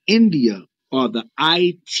 And India are the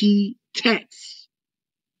IT techs,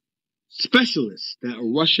 specialists that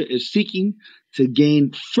Russia is seeking to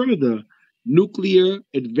gain further nuclear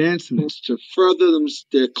advancements to further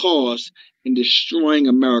their cause in destroying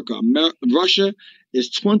America. Russia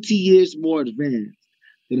is 20 years more advanced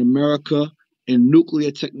than America in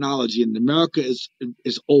nuclear technology, and America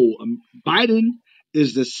is old. Biden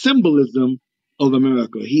is the symbolism of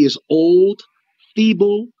America. He is old,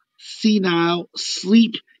 feeble, senile,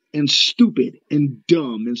 sleep, and stupid and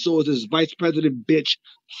dumb. And so is his vice president bitch,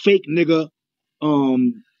 fake nigga,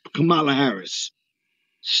 Kamala Harris.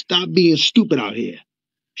 Stop being stupid out here.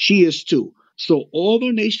 She is too. So all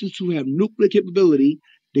the nations who have nuclear capability,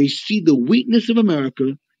 they see the weakness of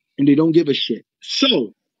America and they don't give a shit.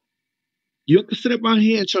 So you can sit around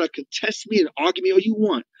here and try to contest me and argue me all you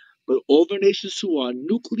want, but all the nations who are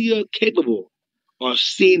nuclear capable are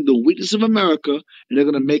seeing the weakness of America, and they're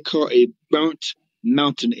going to make her a burnt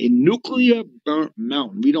mountain, a nuclear burnt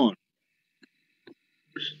mountain. Read on.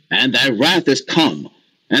 And thy wrath is come,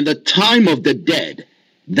 and the time of the dead,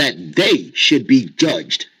 that they should be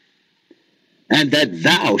judged, and that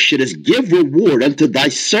thou shouldest give reward unto thy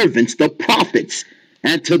servants the prophets,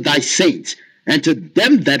 and to thy saints, and to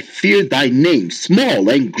them that fear thy name, small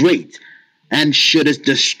and great, and shouldest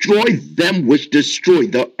destroy them which destroy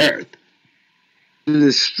the earth. To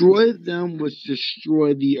destroy them which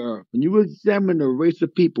destroy the earth. When you examine the race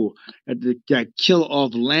of people that kill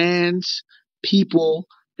off lands, people,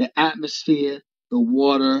 the atmosphere, the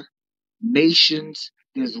water, nations,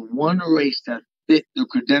 there's one race that fit the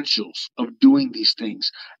credentials of doing these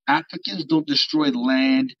things. Africans don't destroy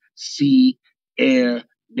land, sea, air,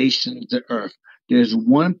 nations, the earth. There's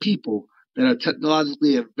one people that are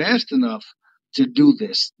technologically advanced enough to do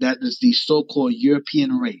this. That is the so-called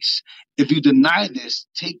European race. If you deny this,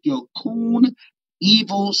 take your coon,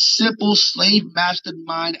 evil, simple, slave mastered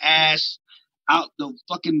mind ass out the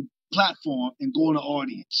fucking platform and go in the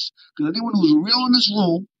audience. Because anyone who's real in this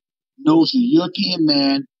room knows the European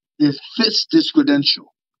man fits this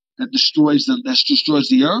credential that destroys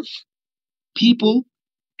the earth, people,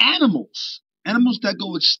 animals that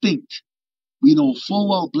go extinct. We know full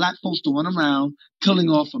well black folks don't run around killing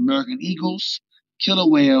off American eagles, killer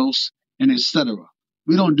whales, and etc.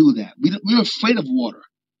 We don't do that. We're afraid of water.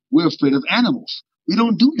 We're afraid of animals. We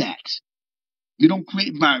don't do that. We don't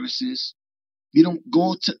create viruses. We don't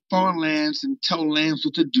go to foreign lands and tell lands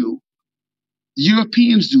what to do.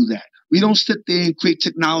 Europeans do that. We don't sit there and create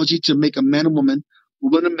technology to make a man a woman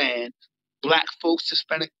a man. Black folks,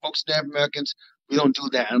 Hispanic folks, Native Americans, we don't do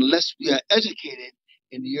that unless we are educated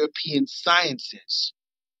in the European sciences.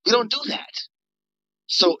 We don't do that.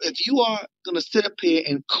 So if you are going to sit up here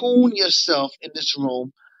and coon yourself in this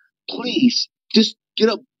room, please just get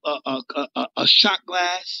a shot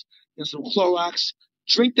glass and some Clorox.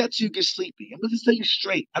 Drink that till you get sleepy. I'm going to tell you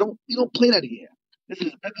straight. We don't play that here. This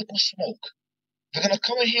is biblical smoke. If you're going to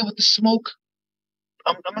come in here with the smoke,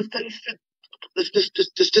 I'm going to tell you straight.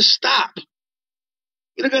 Just stop.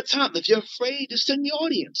 You don't got time. If you're afraid, just sit in the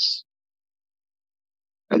audience.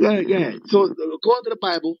 Okay. So according to the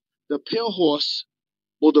Bible, the pale horse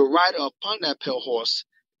or the rider upon that pale horse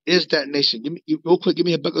is that nation. Real quick, give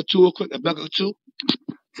me Habakkuk 2 real quick. Habakkuk 2.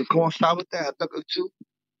 To coincide with that, Habakkuk 2.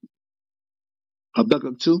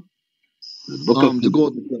 Habakkuk 2. To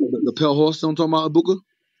go with the pale horse. I'm talking about Habakkuk?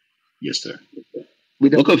 Yes, sir.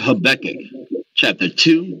 Book of Habakkuk, chapter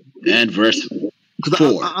 2 and verse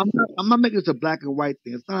 4. I'm not making this a black and white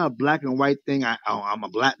thing. It's not a black and white thing. I'm a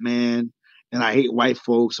black man and I hate white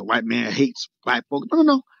folks. A white man hates black folks.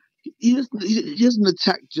 No. He doesn't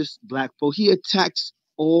attack just black folks. He attacks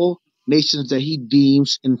all nations that he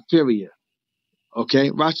deems inferior. Okay?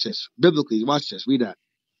 Watch this. Biblically, watch this. Read that.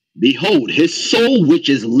 Behold, his soul which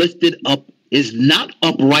is lifted up is not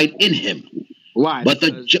upright in him. Why? But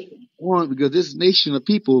because this nation of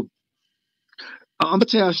people, I'm going to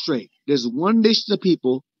tell you straight. There's one nation of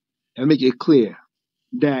people that make it clear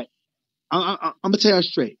that I'm gonna tell you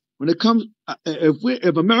straight. When it comes,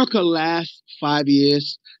 if America lasts 5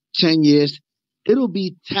 years, 10 years, it'll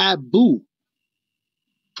be taboo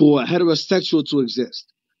for a heterosexual to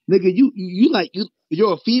exist. Nigga,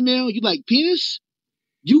 you're a female, you like penis?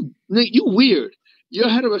 You weird. You're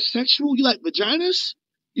heterosexual, you like vaginas?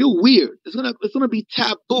 You're weird. It's gonna be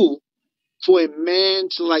taboo for a man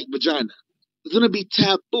to like vagina. It's gonna be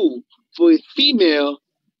taboo for a female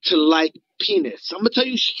to like penis. I'm gonna tell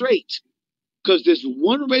you straight, because there's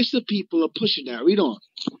one race of people are pushing that. Read on.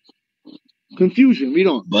 Confusion. Read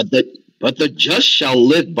on. But the just shall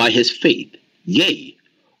live by his faith. Yea,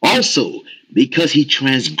 also because he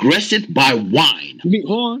transgresseth by wine.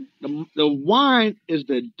 Hold on. The wine is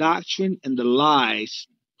the doctrine and the lies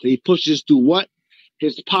that he pushes through what?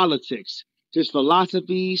 His politics, his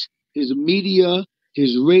philosophies, his media,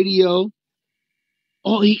 his radio.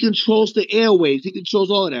 Oh, he controls the airwaves. He controls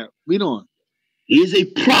all of that. Read on. He is a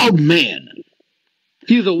proud man.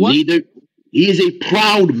 He's a what? He is a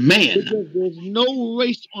proud man. Because there's no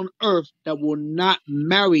race on earth that will not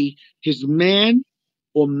marry his man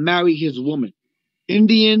or marry his woman.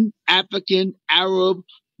 Indian, African, Arab,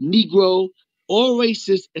 Negro, all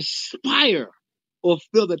races aspire or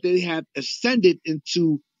feel that they have ascended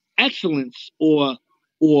into excellence or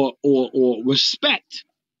respect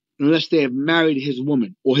unless they have married his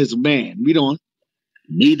woman or his man. Read on.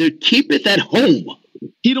 Neither keepeth at home.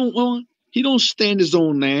 He don't stay in his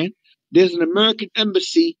own land. There's an American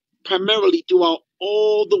embassy primarily throughout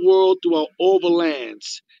all the world, throughout all the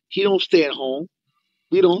lands. He don't stay at home.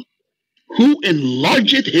 Read on. Who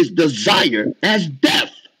enlargeth his desire as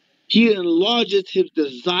death. He enlarges his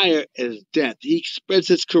desire as death. He spreads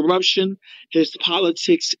his corruption, his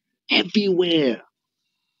politics everywhere.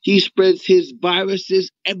 He spreads his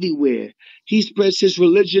viruses everywhere. He spreads his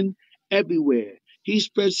religion everywhere. He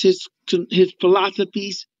spreads his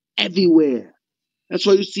philosophies everywhere. That's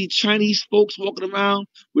why you see Chinese folks walking around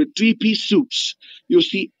with three-piece suits. You'll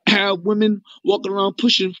see Arab women walking around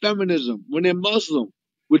pushing feminism when they're Muslim,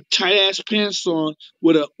 with tight-ass pants on,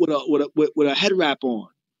 with a head wrap on.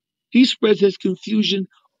 He spreads his confusion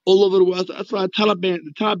all over the world. That's why the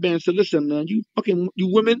Taliban said, "Listen, man, you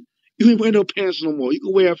women, you ain't wear no pants no more. You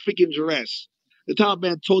can wear a freaking dress." The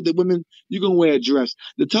Taliban told the women, "You can wear a dress."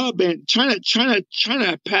 The Taliban,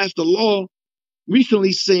 China passed a law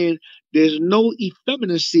recently saying there's no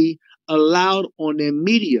effeminacy allowed on their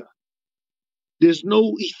media. There's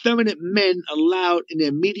no effeminate men allowed in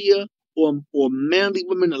their media, or manly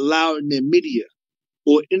women allowed in their media,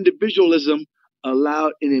 or individualism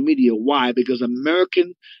allowed in the media. Why? Because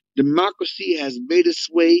American democracy has made its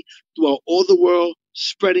way throughout all the world,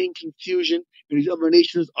 spreading confusion, and these other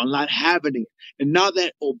nations are not having it. And now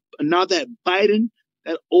that Biden,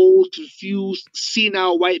 that old, confused,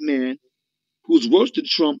 senile white man, who's worse than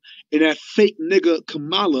Trump, and that fake nigger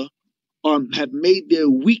Kamala, have made their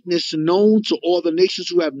weakness known to all the nations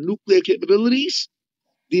who have nuclear capabilities.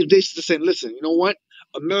 These nations are saying, "Listen, you know what?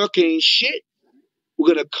 America ain't shit.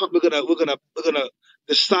 We're gonna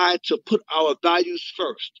decide to put our values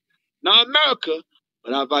first. Not America,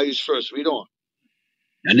 but our values first." Read on.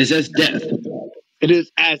 And is as death. It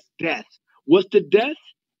is as death. What's the death?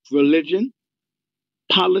 Religion,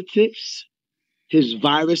 politics, his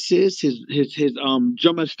viruses, his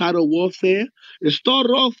germicidal warfare. It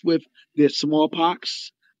started off with the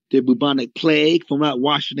smallpox, the bubonic plague from not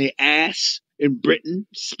washing their ass in Britain,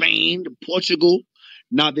 Spain, Portugal.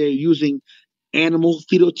 Now they're using animal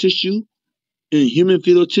fetal tissue and human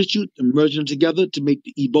fetal tissue and merge them together to make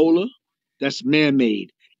the Ebola. That's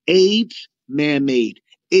man-made. AIDS, man-made.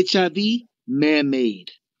 HIV,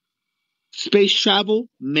 man-made. Space travel,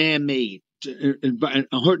 man-made. And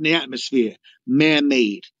hurting the atmosphere,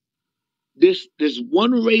 man-made. There's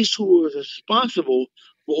one race who is responsible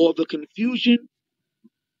for all the confusion,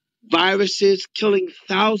 viruses killing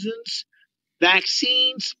thousands,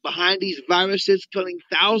 vaccines behind these viruses killing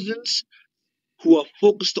thousands, who are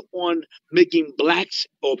focused on making blacks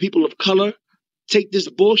or people of color take this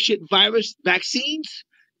bullshit virus vaccines.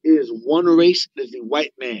 Is one race, is the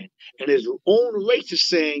white man. And his own race is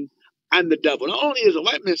saying, "I'm the devil." Not only is the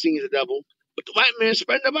white man saying he's the devil, but the white man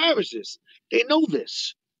spreading the viruses. They know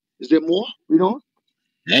this. Is there more? Read on.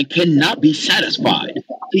 And cannot be satisfied.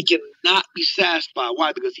 He cannot be satisfied.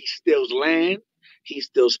 Why? Because he steals land, he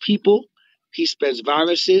steals people, he spreads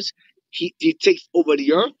viruses, he takes over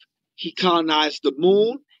the earth, he colonized the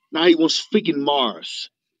moon, now he wants freaking Mars.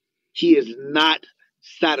 He is not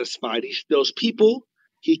satisfied. He steals people,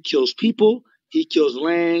 he kills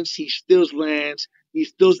lands, he steals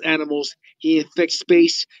animals, He infects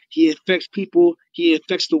space. He infects people. He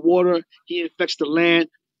infects the water. He infects the land.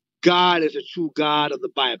 God is a true God of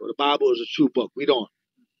the Bible. The Bible is a true book. Read on.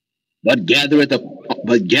 But gathereth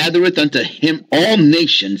unto him all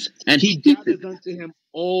nations, and He gathers unto him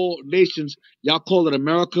all nations. Y'all call it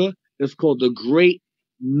America. It's called the Great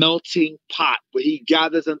Melting Pot, where he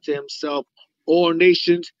gathers unto himself all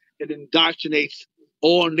nations and indoctrinates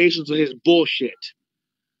all nations with his bullshit.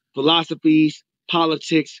 Philosophies,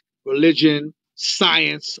 politics, religion,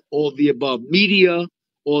 science, all the above. Media,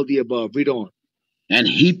 all the above. Read on. and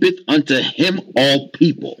heapeth unto him all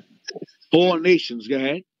people. All nations. Go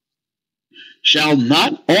ahead. Shall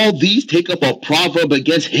not all these take up a proverb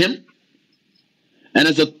against him? And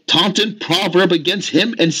as a taunting proverb against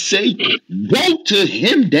him, and say, woe to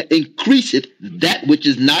him that increaseth that which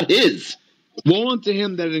is not his. Woe unto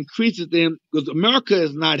him that increaseth him, because America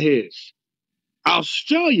is not his.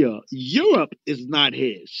 Australia, Europe is not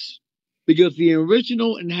his. Because the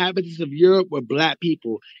original inhabitants of Europe were black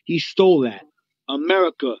people. He stole that.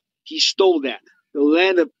 America, he stole that. The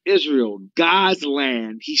land of Israel, God's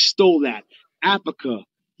land, he stole that. Africa,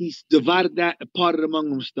 he's divided that and parted among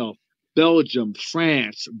himself. Belgium,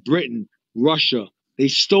 France, Britain, Russia, they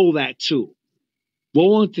stole that too.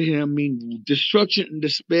 Woe unto him means destruction and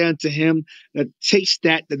despair unto him that takes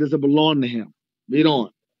that doesn't belong to him. Read on.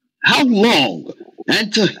 How long?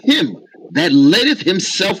 And to him that ladeth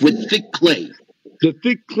himself with thick clay. The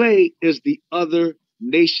thick clay is the other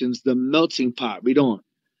nations, the melting pot. Read on.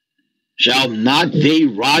 Shall not they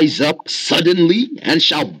rise up suddenly, and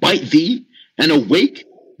shall bite thee, and awake,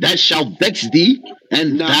 that shall vex thee,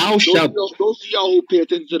 and Now, thou shalt... those of y'all who pay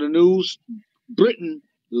attention to the news, Britain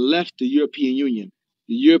left the European Union.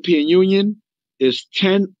 The European Union is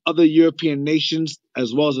 10 other European nations,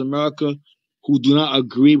 as well as America, who do not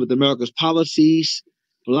agree with America's policies,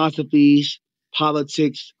 philosophies,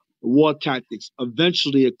 politics, war tactics.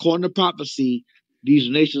 Eventually, according to prophecy, these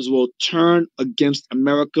nations will turn against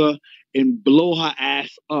America and blow her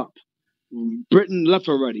ass up. Britain left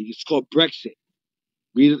already. It's called Brexit.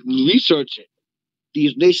 Research it.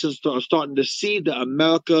 These nations are starting to see that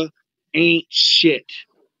America ain't shit.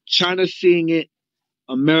 China's seeing it.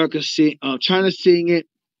 China's seeing it.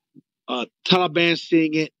 Taliban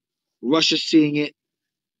seeing it. Russia's seeing it.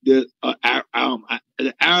 The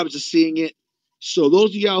Arabs are seeing it. So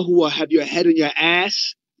those of y'all who have your head in your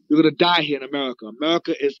ass, you're gonna die here in America.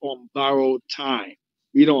 America is on borrowed time.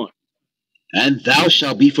 Read on. And thou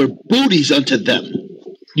shalt be for booties unto them.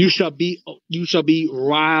 You shall be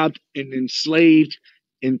robbed and enslaved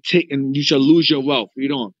and you shall lose your wealth.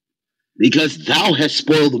 Read on. Because thou hast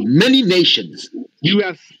spoiled many nations. You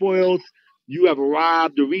have spoiled, you have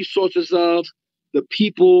robbed the resources of the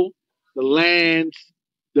people, the lands,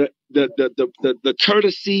 the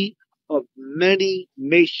courtesy of many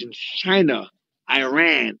nations. China,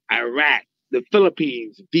 Iran, Iraq, the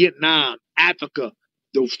Philippines, Vietnam, Africa.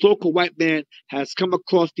 The so-called white man has come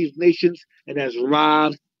across these nations and has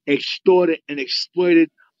robbed, extorted, and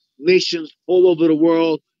exploited nations all over the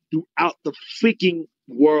world, throughout the freaking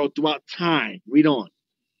world, throughout time. Read on.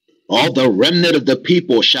 All the remnant of the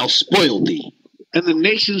people shall spoil thee. And the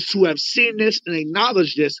nations who have seen this and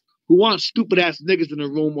acknowledged this, who aren't stupid ass niggas in the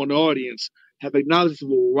room or the audience, have acknowledged this,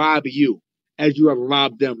 will rob you as you have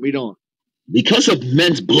robbed them. Read on. Because of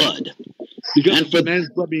men's blood. Because and of for men's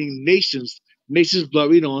blood being nations' blood.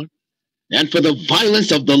 Read on. And for the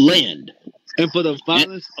violence of the land. And for the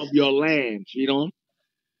violence of your lands. Read on.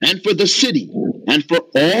 And for the city, and for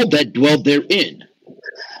all that dwell therein.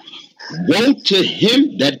 Woe to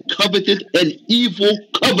him that coveteth an evil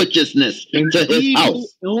covetousness to his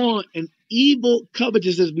house. An evil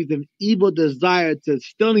covetousness means an evil desire to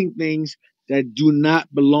stealing things that do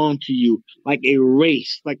not belong to you, like a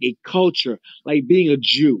race, like a culture, like being a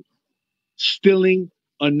Jew, stealing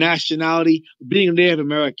a nationality, being a Native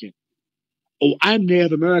American. Oh, I'm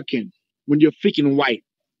Native American when you're freaking white.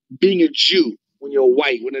 Being a Jew when you're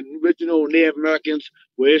white, when the original Native Americans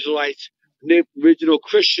were Israelites, the original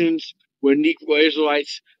Christians were Negro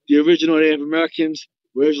Israelites, the original Native Americans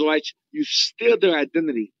were Israelites. You steal their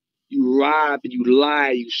identity. You rob and you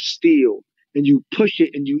lie, you steal, and you push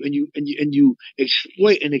it and you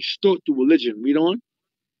exploit and extort through religion. Read on.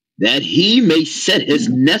 That he may set his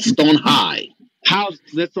nest on high. How's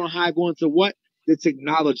nest on high going to what? Their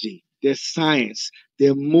technology, their science,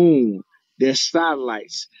 their moon, their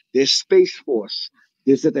satellites, their space force.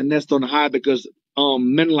 They set the nest on high because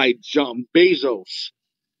men like John Bezos,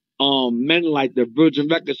 men like the Virgin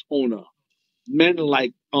Records owner, men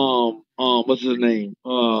like what's his name?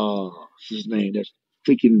 That's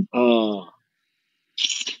freaking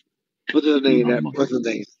what's his name? Elon Musk. What's his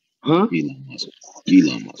name? Huh? Elon Musk.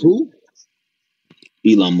 Elon Musk. Who?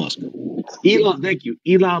 Elon Musk. Thank you.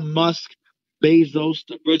 Elon Musk, Bezos,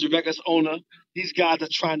 the Virgin Records owner, these guys are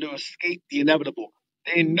trying to escape the inevitable.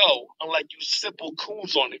 They know, unlike you simple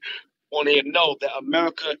coons on it know that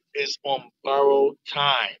America is on borrowed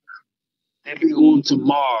time. They're going to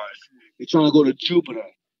Mars. They're trying to go to Jupiter.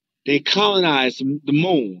 They colonize the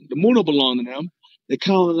moon. The moon don't belong to them. They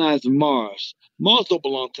colonize Mars. Mars don't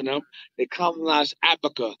belong to them. They colonize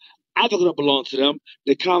Africa. Africa don't belong to them.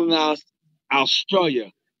 They colonize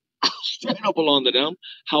Australia. Australia don't belong to them.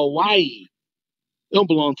 Hawaii don't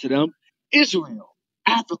belong to them. Israel,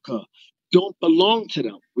 Africa don't belong to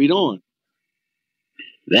them. Read on.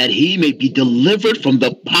 That he may be delivered from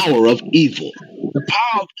the power of evil. The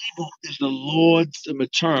power of evil is the Lord's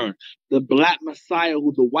return. The black Messiah,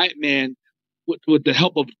 who the white man, with the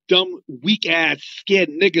help of dumb, weak-ass, scared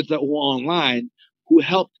niggas that were online, who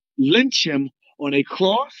helped lynch him on a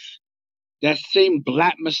cross. That same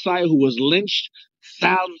black Messiah who was lynched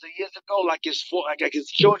thousands of years ago, like his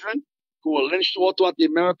children, who were lynched all throughout the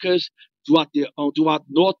Americas, throughout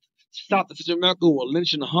North, South, and Central America, who were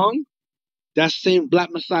lynched and hung. That same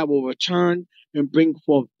black Messiah will return and bring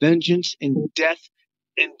forth vengeance and death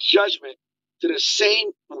and judgment to the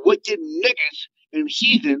same wicked niggas and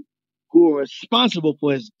heathen who are responsible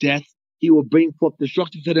for his death. He will bring forth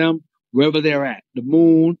destruction to them wherever they're at. The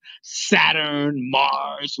moon, Saturn,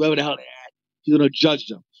 Mars, wherever the hell they're at. He's going to judge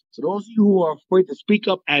them. So those of you who are afraid to speak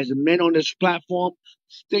up as men on this platform,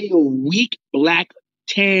 stay your weak, black,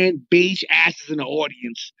 tan, beige asses in the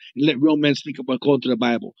audience and let real men speak up according to the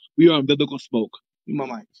Bible. We are in biblical smoke. In my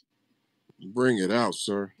mind. Bring it out,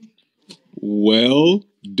 sir. Well,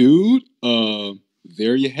 dude,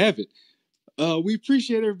 there you have it. We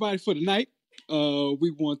appreciate everybody for the night.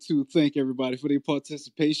 We want to thank everybody for their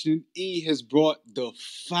participation. E has brought the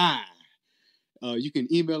fire. You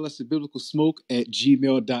can email us at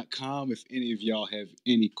biblicalsmoke@gmail.com if any of y'all have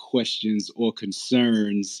any questions or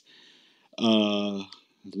concerns.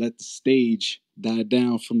 Let the stage die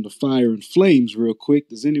down from the fire and flames real quick.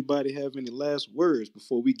 Does anybody have any last words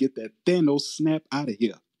before we get that Thanos snap out of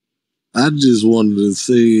here? I just wanted to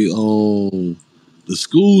say the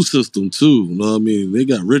school system too. You know what I mean? They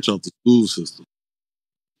got rich off the school system.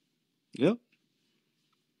 Yep.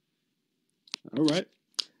 All right.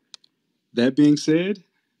 That being said,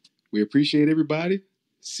 we appreciate everybody.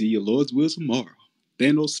 See you Lord's will tomorrow.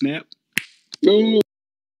 Thanos snap. Yo.